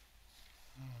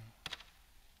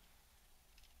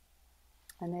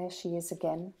 And there she is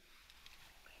again.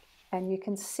 And you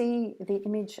can see the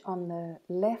image on the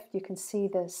left, you can see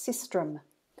the sistrum,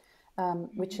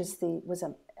 which was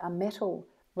a metal,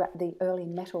 the early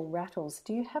metal rattles.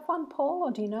 Do you have one, Paul,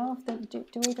 or do you know of them? Do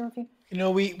either of you?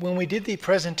 When we did the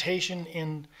presentation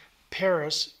in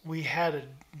Paris, we had a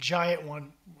giant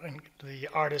one, and the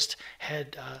artist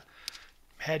had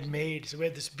made. So we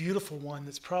had this beautiful one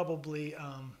that's probably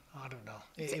I don't know.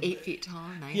 It's 8 feet tall,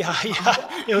 9 Yeah, feet tall.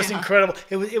 yeah. It was incredible.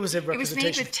 It was a representation. It was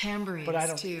made with tambourines but I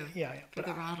don't, too. Yeah, for but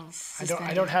the rattles.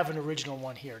 I don't have an original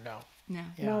one here. No. No.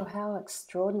 Yeah. No, how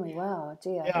extraordinary. Wow,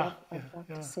 gee, I'd love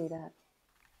to see that.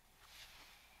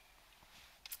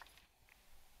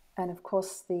 And of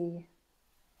course the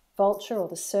vulture or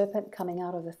the serpent coming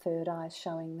out of the third eye,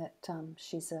 showing that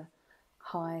she's a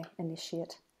high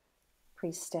initiate,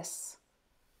 priestess.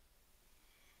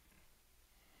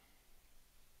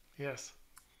 Yes.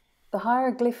 The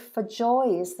hieroglyph for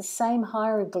joy is the same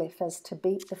hieroglyph as to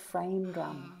beat the frame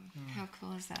drum. How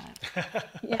cool is that?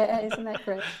 Yeah, isn't that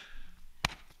great?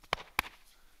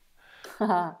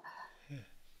 Wow.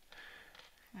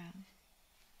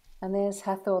 And there's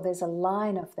Hathor. There's a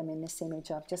line of them in this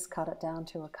image. I've just cut it down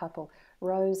to a couple.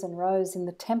 Rows and rows in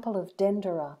the temple of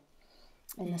Dendera,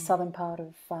 in the southern part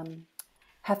of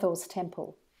Hathor's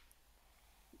temple.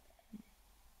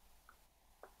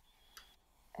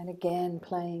 And again,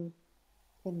 playing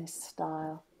in this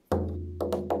style.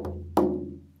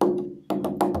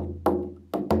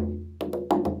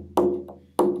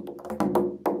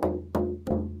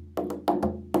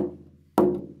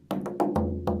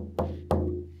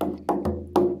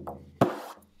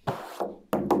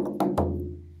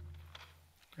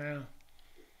 Yeah.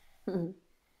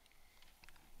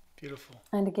 Beautiful.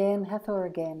 And again, Hathor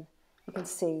again. You can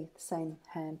see the same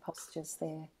hand postures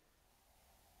there.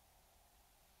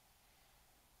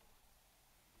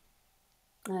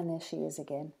 And there she is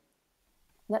again.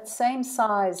 That same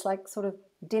size, like sort of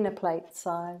dinner plate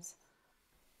size.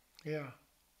 Yeah.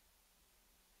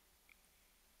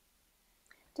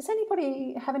 Does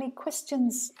anybody have any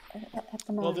questions at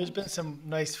the Well, there's moment? been some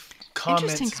nice Interesting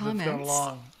comments as we've gone comments.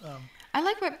 along. I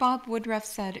like what Bob Woodruff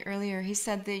said earlier. He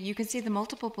said that you can see the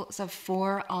multiples of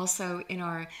 4 also in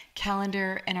our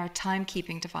calendar and our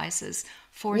timekeeping devices.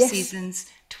 4 Yes.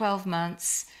 seasons, 12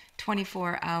 months,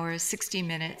 24 hours, 60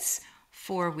 minutes,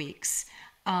 4 weeks.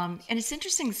 And it's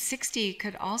interesting, 60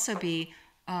 could also be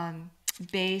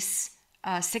base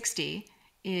 60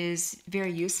 is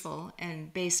very useful,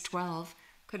 and base 12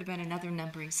 could have been another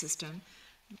numbering system.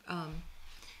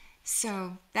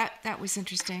 So that was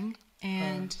interesting.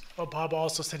 And Well, Bob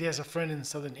also said he has a friend in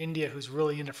southern India who's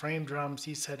really into frame drums.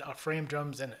 He said frame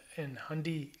drums in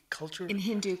Hindi culture. in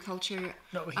Hindu culture,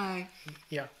 No,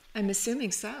 yeah, I'm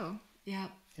assuming so. Yeah.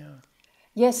 yeah.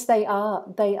 Yes, they are.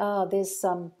 They are. There's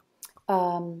some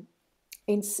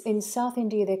in South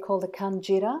India. They're called the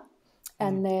kanjira,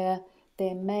 and they're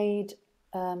made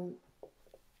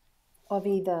of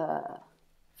either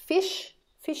fish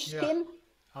Yeah. skin,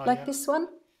 Oh, like yeah. this one.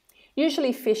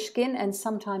 Usually fish skin and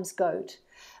sometimes goat,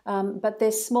 but they're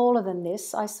smaller than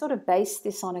this. I sort of based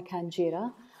this on a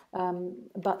kanjira,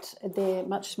 but they're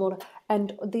much smaller.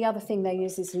 And the other thing they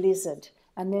use is lizard,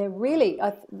 and they're really.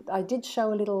 I did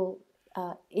show a little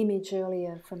image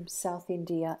earlier from South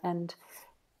India, and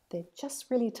they're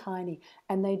just really tiny,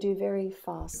 and they do very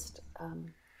fast,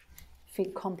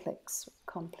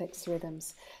 complex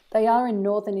rhythms. They are in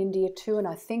northern India too, and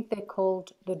I think they're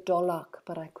called the dolak,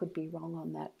 but I could be wrong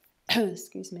on that.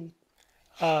 Excuse me.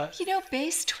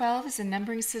 Base 12 is a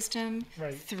numbering system.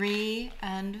 Right. 3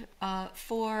 and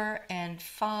 4 and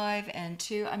 5 and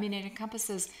 2. I mean, it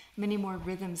encompasses many more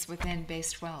rhythms within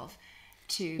base 12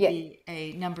 to be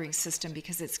a numbering system,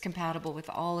 because it's compatible with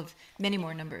many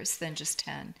more numbers than just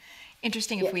 10.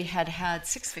 Interesting, if we had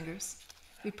 6 fingers,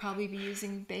 we'd probably be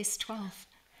using base 12.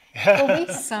 Well,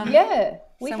 Some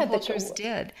we some had cultures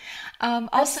did. Also,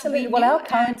 absolutely. we Well, knew our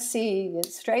currency,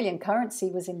 Australian currency,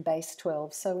 was in base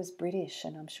 12. So was British,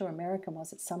 and I'm sure American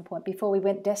was at some point before we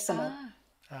went decimal.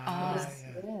 Yeah.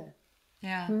 Yeah,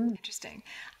 yeah, interesting.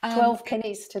 12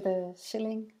 pennies to the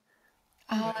shilling.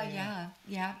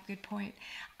 Yeah, good point.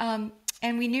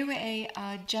 And we knew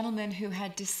a gentleman who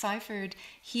had deciphered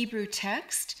Hebrew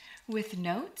text with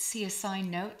notes. He assigned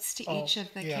notes to each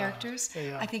of the characters.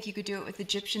 Yeah. I think you could do it with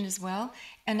Egyptian as well,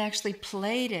 and actually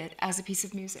played it as a piece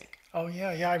of music. Oh, yeah,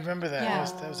 I remember that. Yeah,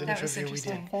 That was an that was interview we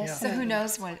did. interesting. Yeah. So who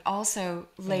knows what also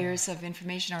layers of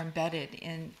information are embedded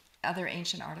in other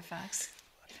ancient artifacts.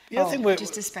 The other thing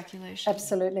Just a speculation.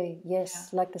 Absolutely,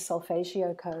 yes. Like the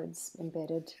solfeggio codes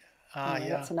embedded.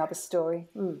 That's another story.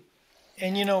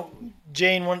 And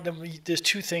Jane, there's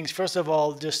 2 things. First of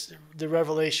all, just the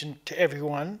revelation to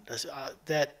everyone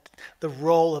that the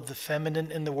role of the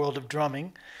feminine in the world of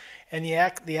drumming, and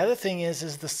the other thing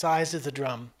is the size of the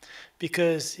drum,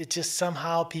 because it just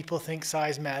somehow people think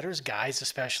size matters, guys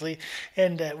especially,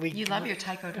 and You love your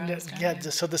taiko drums, don't yeah.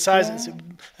 you? So the size,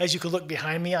 as you can look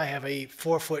behind me, I have a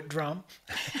 4-foot drum.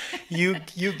 you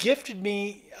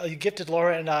gifted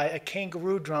Laura and I a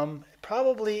kangaroo drum,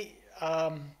 probably.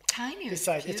 Tiny. This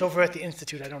size. It's over at the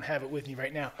Institute. I don't have it with me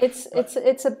right now.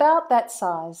 It's about that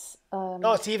size.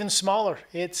 No, it's even smaller.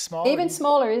 It's smaller. Even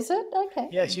smaller, is it? Okay.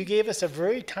 Yes, you gave us a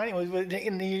very tiny one,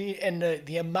 and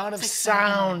the amount of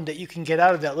sound that you can get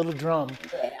out of that little drum,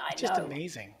 it's just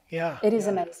amazing. Yeah, It is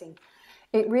amazing.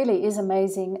 It really is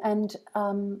amazing. And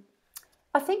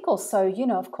I think also,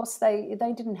 of course, they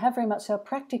didn't have very much. They were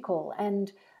practical,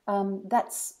 and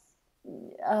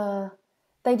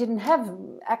they didn't have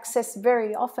access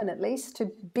very often, at least, to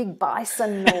big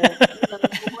bison or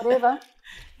whatever.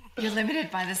 You're limited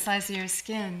by the size of your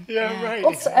skin. Yeah, right.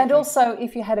 Also, Exactly. and also,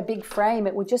 if you had a big frame,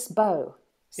 it would just bow.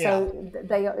 So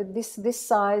this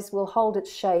size will hold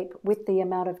its shape with the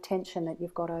amount of tension that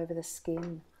you've got over the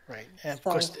skin. Right, and of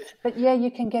course, But yeah,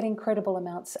 you can get incredible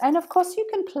amounts, and of course, you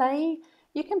can play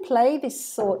this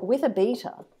sort with a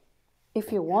beater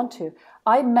if you want to.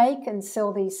 I make and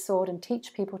sell these sort and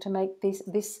teach people to make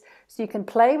this so you can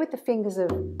play with the fingers of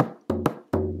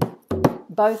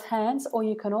both hands, or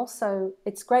you can also,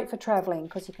 it's great for traveling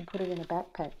because you can put it in a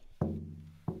backpack.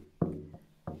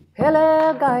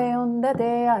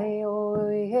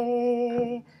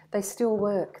 They still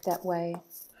work that way.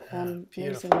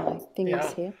 Using my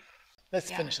fingers here. Let's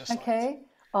finish this. Okay,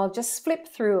 I'll just flip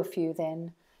through a few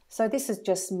then. So this is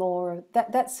just more,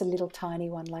 that's a little tiny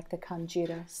one like the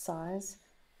kanjira size.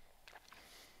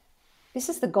 This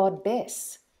is the god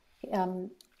Bess. The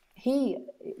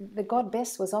god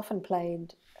Bess was often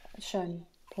shown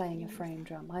playing a frame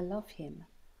drum. I love him.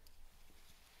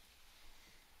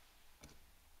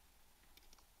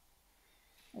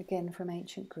 Again from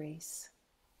ancient Greece.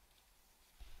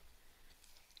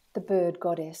 the bird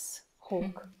goddess,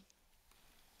 hawk.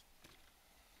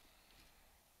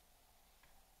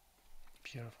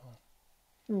 Beautiful.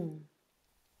 Mm.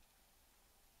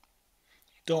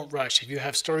 Don't rush. If you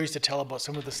have stories to tell about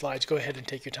some of the slides, go ahead and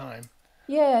take your time.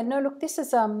 Yeah, no, look, this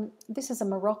is a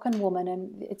Moroccan woman,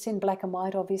 and it's in black and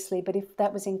white, obviously. But if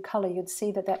that was in colour, you'd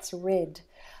see that that's red.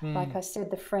 Like I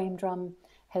said, the frame drum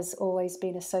has always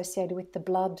been associated with the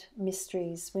blood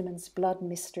mysteries, women's blood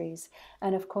mysteries,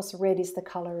 and of course, red is the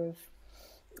colour of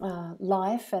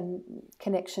life and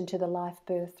connection to the life,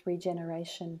 birth,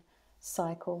 regeneration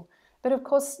cycle. But of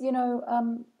course,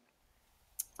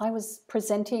 I was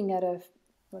presenting at a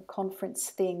conference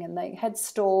thing, and they had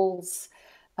stalls.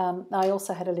 I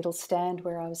also had a little stand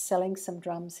where I was selling some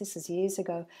drums. This is years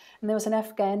ago. And there was an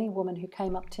Afghani woman who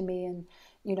came up to me and,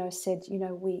 said,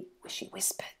 she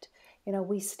whispered,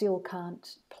 we still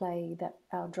can't play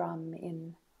our drum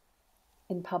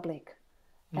in public.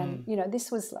 And, this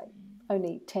was like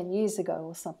only 10 years ago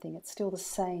or something. It's still the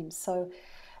same. So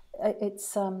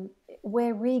it's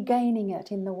we're regaining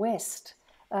it in the West,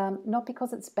 not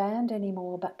because it's banned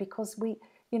anymore, but because we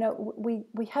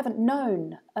haven't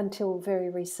known until very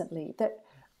recently that,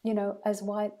 as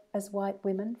white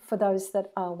women, for those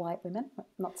that are white women, I'm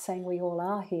not saying we all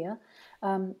are here,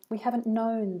 we haven't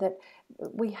known that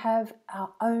we have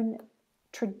our own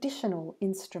traditional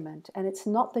instrument, and it's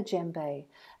not the djembe,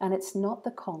 and it's not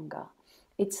the conga,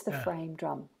 it's the frame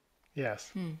drum.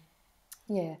 Yes.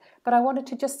 Yeah, but I wanted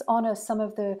to just honour some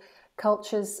of the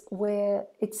cultures where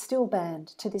it's still banned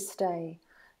to this day,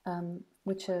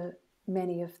 which are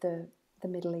many of the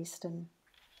Middle Eastern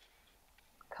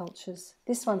cultures.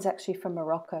 This one's actually from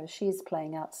Morocco. She is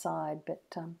playing outside, but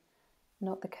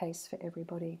not the case for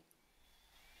everybody.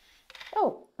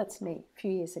 Oh, that's me, a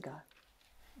few years ago.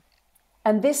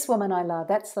 And this woman I love,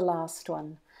 that's the last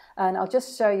one. And I'll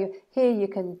just show you, here you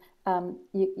can,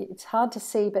 it's hard to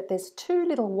see, but there's two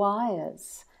little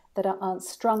wires that are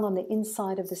strung on the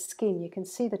inside of the skin. You can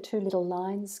see the two little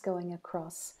lines going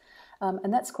across.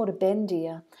 And that's called a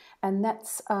bendir, and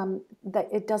that's that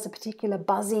it does a particular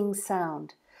buzzing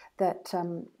sound that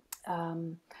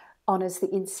honours the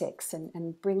insects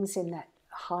and brings in that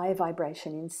high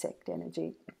vibration insect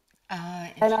energy.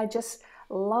 And I just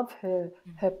love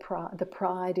the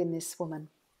pride in this woman.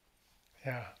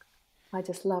 Yeah. I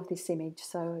just love this image,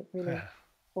 so I really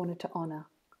wanted to honour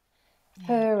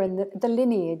her and the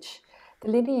lineage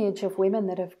of women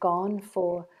that have gone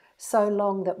for so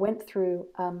long, that went through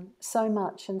so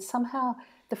much, and somehow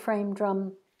the frame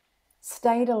drum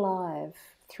stayed alive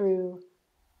through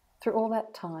all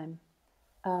that time.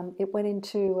 It went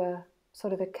into a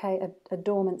sort of a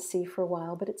dormancy for a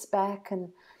while, but it's back,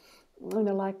 and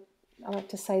like I like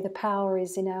to say, the power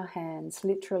is in our hands,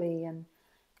 literally and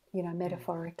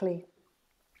metaphorically.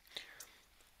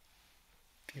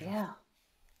 Beautiful. Yeah.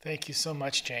 Thank you so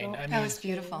much, Jane. Well, that was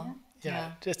beautiful.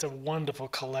 Yeah, just a wonderful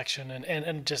collection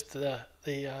and just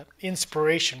the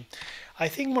inspiration. I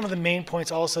think one of the main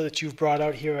points also that you've brought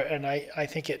out here, and I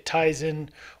think it ties in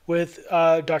with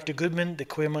Dr. Goodman, the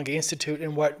Cuyamonga Institute,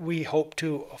 and what we hope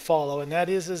to follow, and that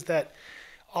is that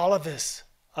all of us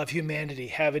of humanity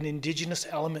have an indigenous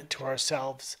element to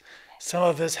ourselves. Some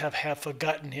of us have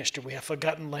forgotten history. We have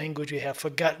forgotten language. We have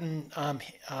forgotten our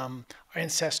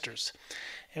ancestors.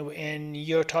 And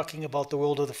you're talking about the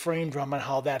world of the frame drum and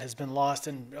how that has been lost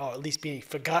or at least being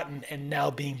forgotten and now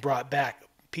being brought back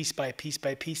piece by piece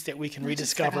by piece that we can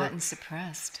rediscover. Forgotten,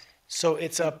 suppressed. So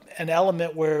it's an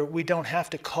element where we don't have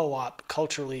to co-opt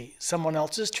culturally someone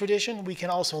else's tradition. We can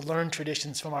also learn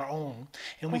traditions from our own,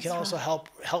 and we can also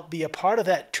help be a part of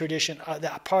that tradition,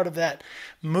 that part of that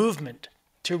movement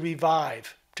to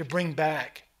revive, to bring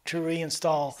back, to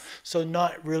reinstall. So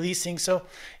not releasing. So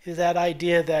that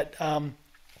idea that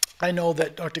I know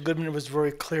that Dr. Goodman was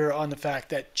very clear on the fact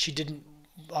that she didn't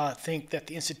think that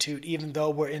the Institute, even though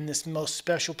we're in this most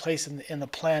special place in the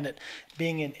planet,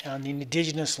 being on the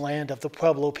indigenous land of the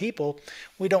Pueblo people,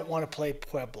 we don't want to play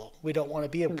Pueblo. We don't want to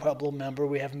be a Pueblo member.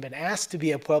 We haven't been asked to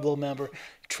be a Pueblo member.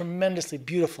 Tremendously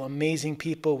beautiful, amazing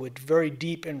people with very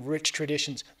deep and rich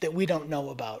traditions that we don't know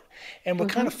about. And we're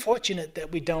kind of fortunate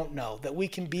that we don't know, that we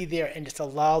can be there and just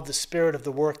allow the spirit of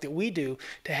the work that we do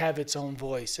to have its own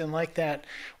voice. And like that,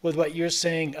 with what you're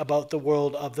saying about the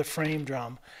world of the frame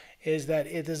drum, is that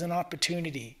it is an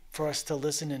opportunity for us to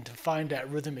listen and to find that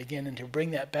rhythm again and to bring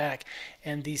that back.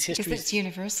 And these histories... Because it's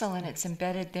universal and it's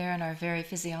embedded there in our very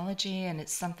physiology, and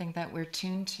it's something that we're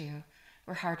tuned to,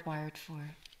 we're hardwired for,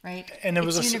 right? And it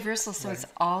was universal, so it's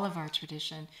all of our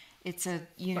tradition. It's a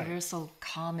universal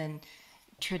common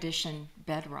tradition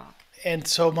bedrock. And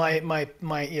so my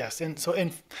yes, and so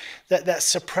in that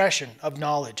suppression of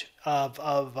knowledge of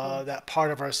that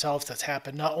part of ourselves that's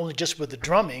happened, not only just with the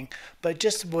drumming, but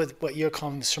just with what you're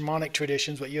calling the sermonic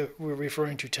traditions, what we're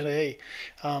referring to today,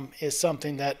 is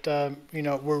something that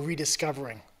we're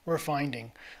rediscovering. We're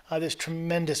finding there's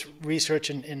tremendous research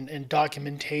and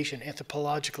documentation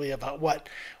anthropologically about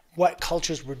what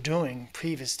cultures were doing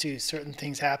previous to certain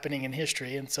things happening in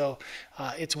history. And so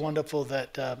it's wonderful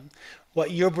that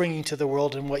what you're bringing to the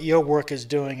world and what your work is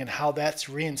doing and how that's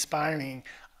re-inspiring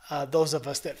those of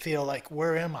us that feel like,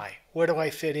 where am I? Where do I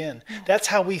fit in? That's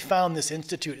how we found this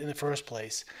institute in the first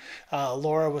place.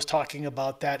 Laura was talking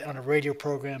about that on a radio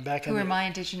program back in Who the... are my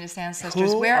Indigenous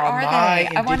ancestors? Who Where are are my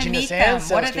they? I want to meet them.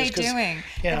 Indigenous What are they ancestors? 'Cause, doing?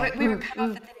 you know, We were cut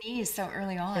off at the knees so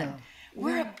early on. Yeah.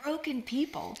 We're a broken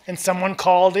people. And someone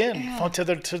called in to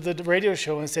the radio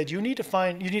show and said, you need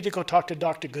to go talk to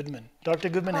Dr. Goodman. Dr.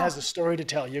 Goodman has a story to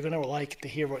tell. You're going to like to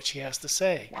hear what she has to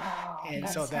say. Wow, And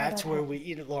so that's where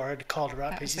Laura called her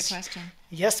up. That was the question.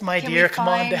 Yes, my Can dear, we come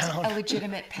on find down. a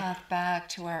legitimate path back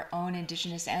to our own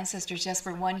Indigenous ancestors? Yes,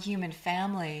 we're one human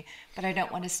family, but I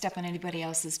don't want to step on anybody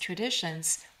else's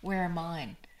traditions. Where are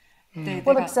mine? They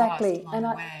Well, got exactly. lost along And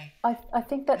the way. I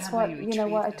think that's How do what, we why I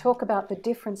retrieve them? talk about the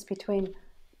difference between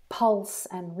pulse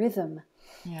and rhythm.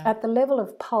 Yeah. At the level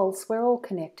of pulse, we're all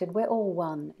connected. We're all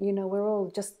one. We're all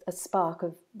just a spark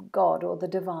of God or the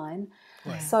divine.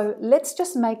 Right. So let's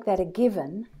just make that a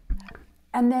given.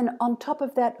 And then on top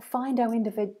of that, find our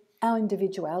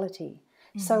individuality.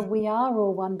 So we are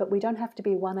all one, but we don't have to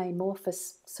be one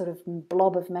amorphous sort of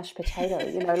blob of mashed potato,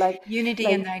 Unity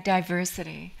in thy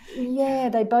diversity. Yeah,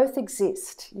 they both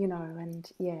exist,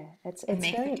 and it's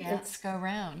Make very, the dance go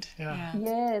round. Yeah.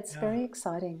 it's very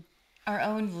exciting. Our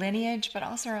own lineage, but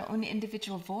also our own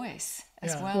individual voice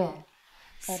as Yeah. well.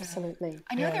 Yeah, absolutely.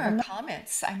 I know there are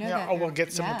comments. I know that. We'll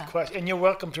get some of the questions. And you're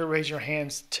welcome to raise your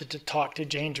hands to talk to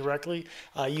Jane directly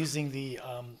using the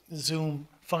Zoom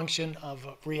function of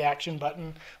a reaction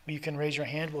button where you can raise your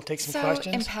hand. We'll take some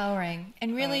questions. So empowering.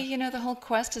 And really, the whole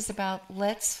quest is about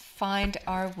let's find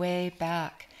our way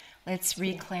back. Let's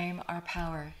reclaim our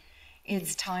power.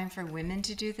 It's time for women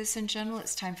to do this in general.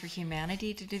 It's time for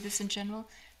humanity to do this in general.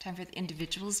 Time for the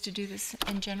individuals to do this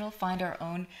in general. Find our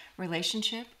own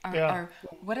relationship.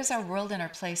 What is our world and our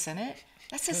place in it?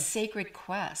 That's a sacred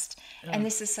quest. And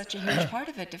this is such a huge part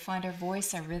of it, to find our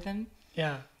voice, our rhythm,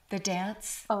 the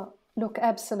dance. Oh, look,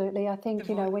 absolutely. I think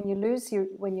when you lose your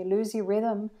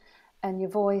rhythm and your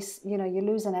voice, you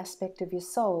lose an aspect of your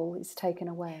soul. Is taken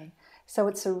away. So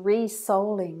it's a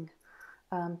re-souling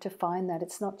to find that.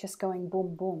 It's not just going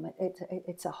boom boom.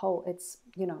 It's a whole. It's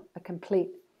a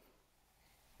complete.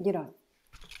 Thing.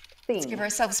 Let's give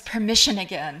ourselves permission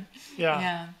again.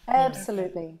 Yeah.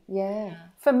 Absolutely. Yeah.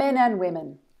 For men and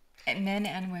women. And men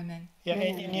and women. Yeah.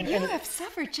 You have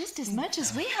suffered just as much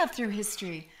as we have through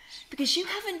history, because you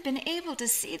haven't been able to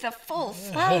see the full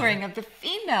flowering of the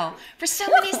female for so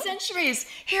many centuries.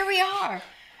 Here we are.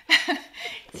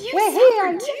 We're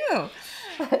here too.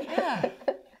 Yeah.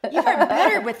 You are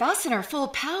better with us in our full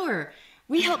power.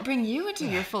 We help bring you into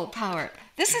your full power.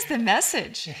 This is the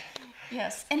message.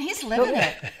 Yes, and he's living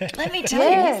it. Let me tell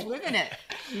you, he's living it.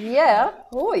 Yeah.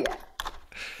 Oh, yeah.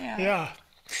 Yeah.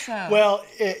 So. Well,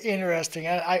 interesting.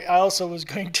 I also was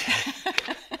going to...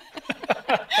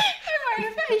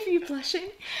 Am I you blushing?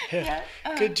 Yeah.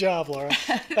 Good job, Laura.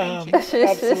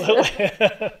 Absolutely.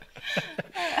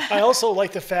 I also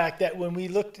like the fact that when we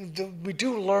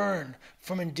do learn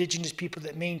from Indigenous people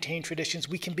that maintain traditions.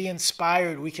 We can be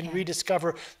inspired. We can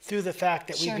rediscover through the fact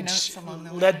that we've been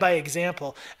led by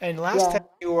example. And last time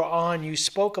you were on, you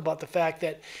spoke about the fact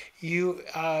that you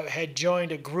had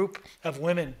joined a group of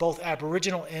women, both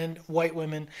Aboriginal and white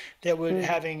women, that were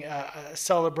having a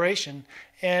celebration.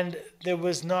 And there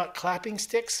was not clapping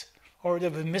sticks, or they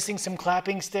were missing some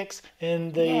clapping sticks.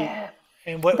 And they...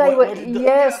 And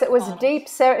yes, it was a deep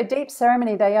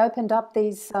ceremony. They opened up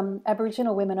these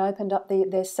Aboriginal women opened up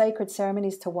their sacred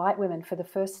ceremonies to white women for the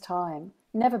first time,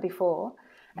 never before.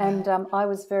 And I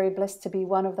was very blessed to be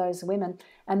one of those women.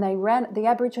 And the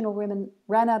Aboriginal women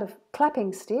ran out of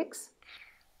clapping sticks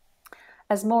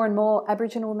as more and more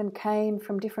Aboriginal women came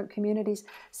from different communities.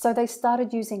 So they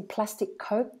started using plastic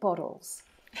Coke bottles.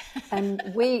 And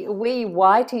we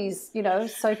whiteys,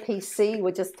 so PC,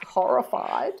 were just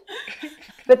horrified.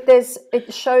 But there's the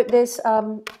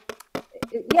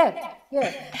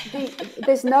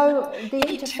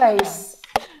interface.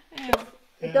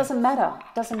 It doesn't matter.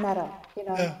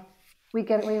 We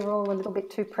were all a little bit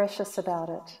too precious about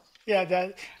it. Yeah,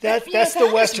 But, that's that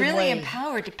the Western is really way.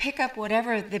 empowered to pick up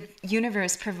whatever the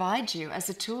universe provides you as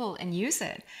a tool and use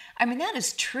it. I mean, that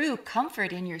is true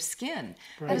comfort in your skin.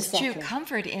 That is true Exactly.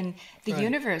 comfort in the Right.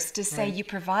 universe to say, Right. you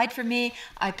provide for me,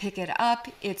 I pick it up,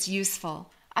 it's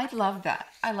useful. I love that.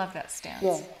 I love that stance.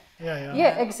 Yeah. Yeah.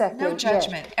 Yeah, exactly. No Yeah.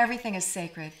 judgment. Everything is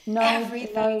sacred. No,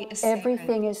 Everything is sacred.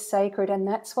 everything is sacred, and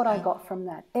that's what I got from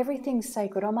that. Everything's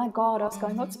sacred. Oh my God, I was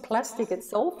going, what's plastic?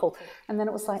 It's awful. And then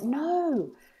it was like,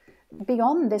 no,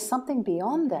 beyond, there's something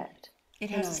beyond that. It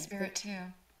has a spirit too.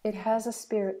 It has a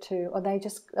spirit too, or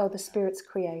the spirit's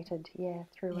created,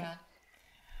 through Yeah.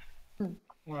 it.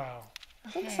 Wow. I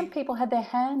think some people had their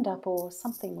hand up or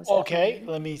something was Okay,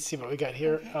 let me see what we got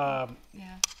here.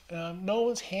 Yeah. No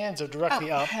one's hands are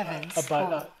directly Oh, up. heavens.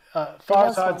 But There's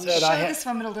Farzad one. said Show I had. this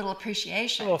woman a little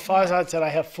appreciation. Well, Farzad said I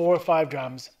have 4 or 5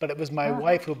 drums, but it was my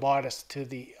wife who bought us to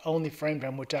the only frame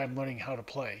drum, which I'm learning how to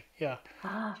play. Yeah,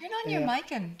 Turn on your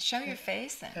mic and show your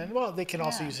face. and well, they can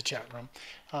also Yeah. use the chat room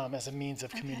as a means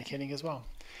of communicating as well.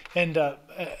 And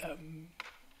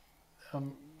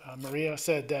Maria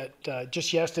said that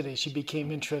just yesterday she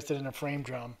became interested in a frame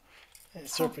drum.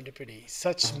 Serendipity,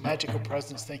 such magical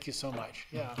presence. Thank you so much.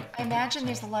 Yeah. I imagine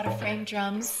there's a lot of frame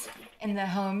drums in the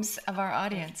homes of our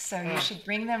audience, so you should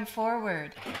bring them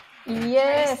forward.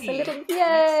 Yes, Tracy, a little let's see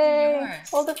yay! yours.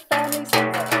 All the families.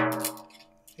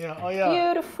 Yeah. Oh yeah.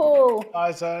 Beautiful.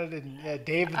 Farzad and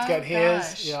David's Oh, got his.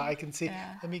 gosh. Yeah, I can see.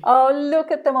 Yeah. Let me. Oh, look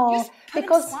at them all. Just put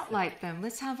Because them, spotlight them.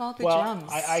 Let's have all the Well,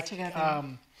 drums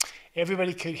together.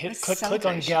 everybody could It's click on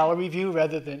celebration. gallery view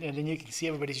rather than, and then you can see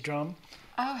everybody's drum.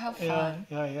 Oh, how Yeah,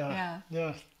 fun.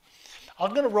 yeah.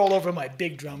 I'm gonna roll over my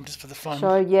big drum just for the fun.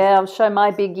 I'll show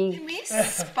my biggie. Can we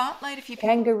spotlight a few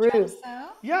Kangaroo. drums, though?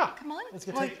 Yeah. Come on. Let's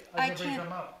go Well, take. I I'm gonna bring can't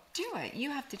drum out. do it.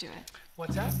 You have to do it.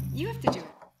 What's that? You have to do it.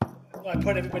 Well, I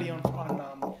put everybody on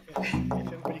if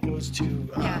everybody goes to.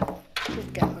 Yeah.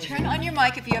 gallery Turn on your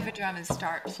mic if you have a drum and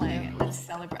start playing it. Let's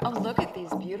celebrate. Oh, look at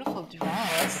these beautiful That's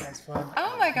drums. nice fun.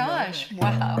 Oh my gosh.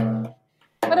 Wow.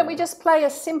 Why don't we just play a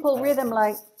simple rhythm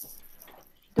like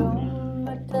dum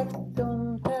tac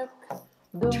dum tac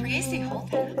dum Tracy, hold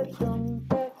tac dum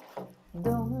tac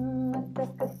dum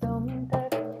tac dum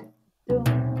tac dum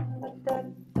tac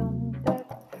dum tac.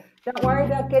 Don't worry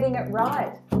about getting it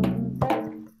right.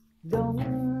 Dum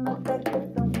tac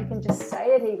dum. You can just say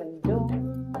it even. Dum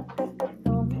tac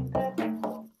dum tac dum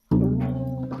tac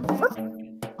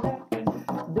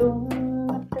dum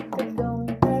tac dum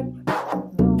tac.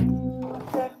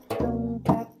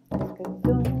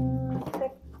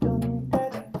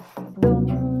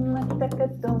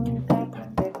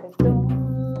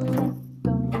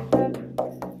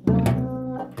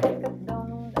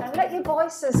 And let your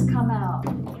voices come out.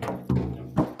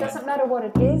 Doesn't matter what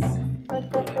it is.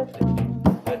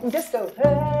 You can just go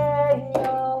hey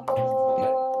yo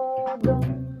ho dum.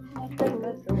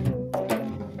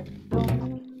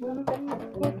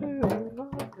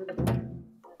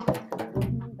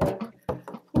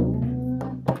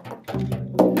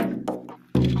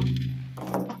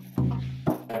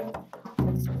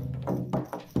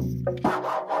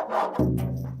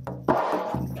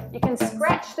 You can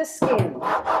scratch the skin.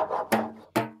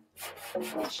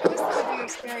 Show us some of your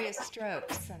various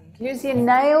strokes. And Use your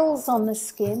nails on the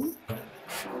skin.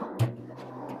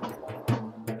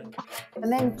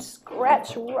 And then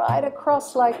scratch right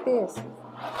across like this.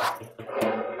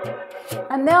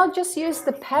 And now just use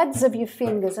the pads of your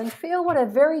fingers and feel what a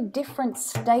very different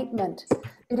statement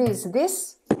it is.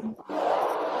 This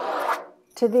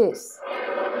to this.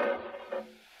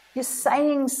 You're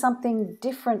saying something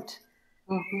different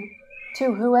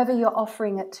to whoever you're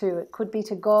offering it to. It could be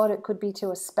to God, it could be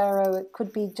to a sparrow, it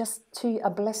could be just to a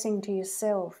blessing to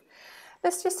yourself.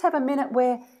 Let's just have a minute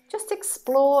where just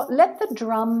explore, let the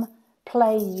drum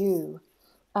play you.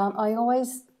 I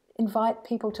always invite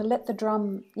people to let the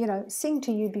drum, sing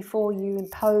to you before you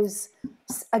impose,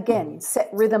 again, set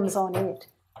rhythms on it.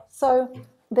 So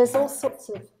there's all sorts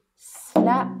of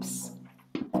snaps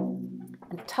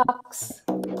and tucks.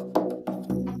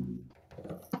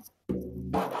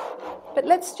 But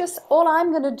let's just, all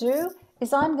I'm going to do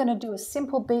is I'm going to do a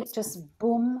simple beat, just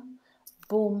boom,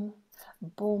 boom,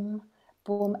 boom,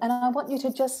 boom. And I want you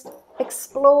to just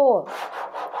explore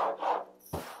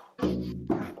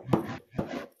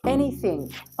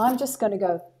anything. I'm just going to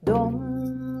go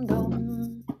dum,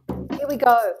 dum. Here we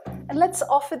go. And let's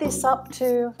offer this up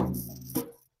to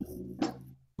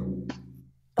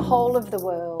the whole of the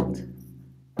world.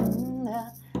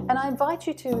 And I invite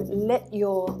you to let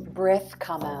your breath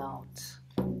come out.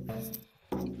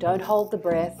 Don't hold the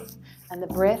breath. And the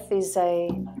breath is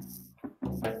an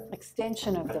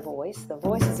extension of the voice. The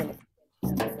voice is an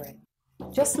extension of the breath.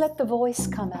 Just let the voice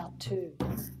come out too.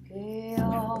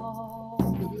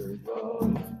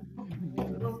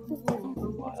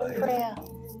 Prayer.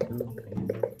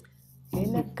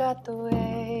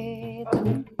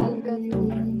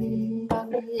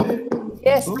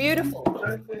 Yes, beautiful.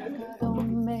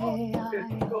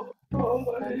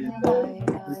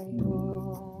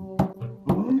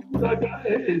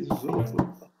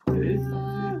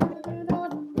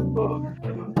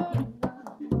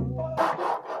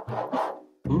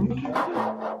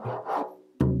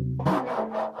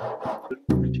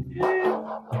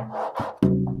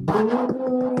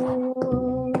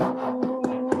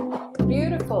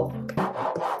 Beautiful.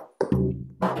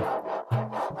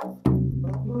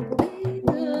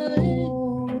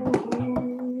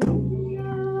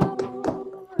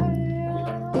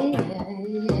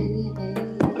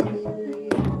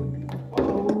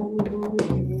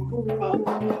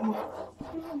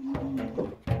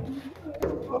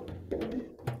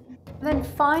 Then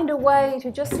find a way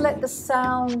to just let the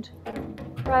sound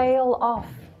trail off.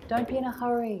 Don't be in a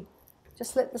hurry.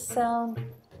 Just let the sound,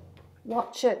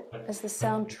 watch it as the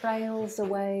sound trails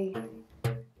away.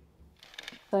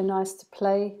 So nice to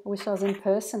play. I wish I was in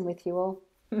person with you all.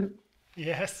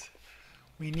 Yes.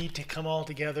 We need to come all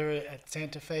together at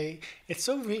Santa Fe. It's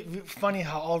so funny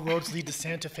how all roads lead to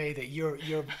Santa Fe, that your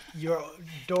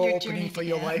door opening for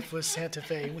your life was Santa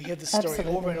Fe. We hear this story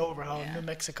over and over, how New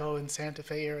Mexico and Santa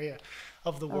Fe area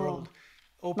of the world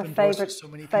opened doors for so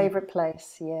many people. Favorite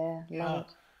place, yeah. Love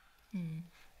it. And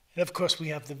of course, we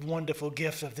have the wonderful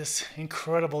gift of this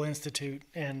incredible institute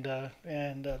and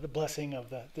the blessing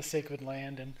of the sacred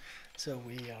land, and so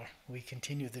we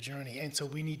continue the journey. And so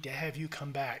we need to have you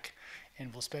come back,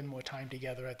 and we'll spend more time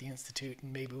together at the institute,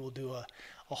 and maybe we'll do a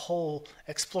whole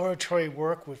exploratory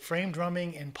work with frame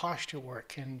drumming and posture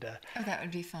work. And that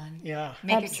would be fun. Yeah,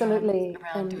 absolutely.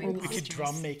 And we could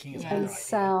drum making as and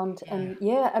sound and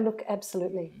look,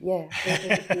 absolutely, yeah.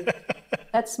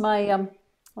 That's my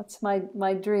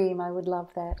dream. I would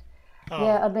love that. Oh.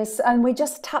 Yeah, and we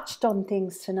just touched on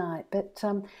things tonight, but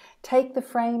take the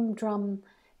frame drum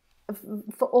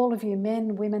for all of you,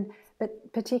 men, women,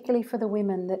 but particularly for the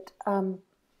women that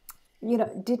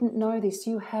didn't know this.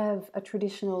 You have a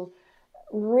traditional,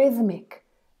 rhythmic,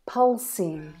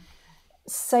 pulsing,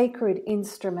 sacred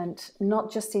instrument, not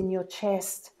just in your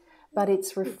chest, but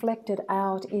it's reflected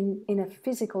out in a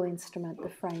physical instrument, the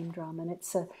frame drum, and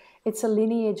it's a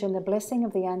lineage and the blessing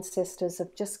of the ancestors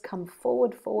have just come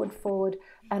forward,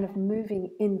 and of moving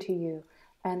into you.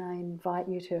 And I invite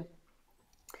you to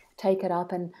take it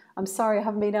up. And I'm sorry I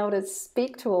haven't been able to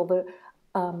speak to all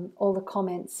the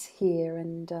comments here,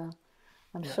 and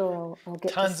I'm sure I'll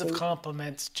get tons to of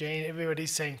compliments, Jane.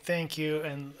 Everybody's saying thank you,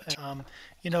 and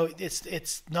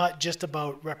it's not just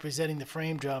about representing the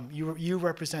frame drum. You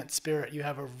represent spirit. You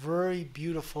have a very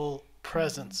beautiful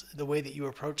presence, the way that you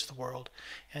approach the world,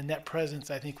 and that presence,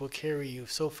 I think, will carry you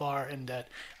so far, and that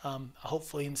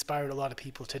hopefully inspired a lot of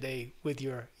people today with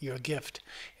your gift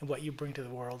and what you bring to the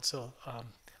world. So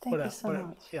thank you so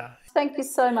much. Yeah, thank you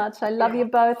so much. I love you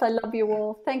both. I love you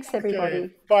all. Thanks,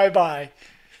 everybody. Okay. Bye.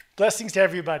 Blessings to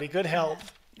everybody. Good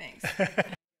health. Thanks.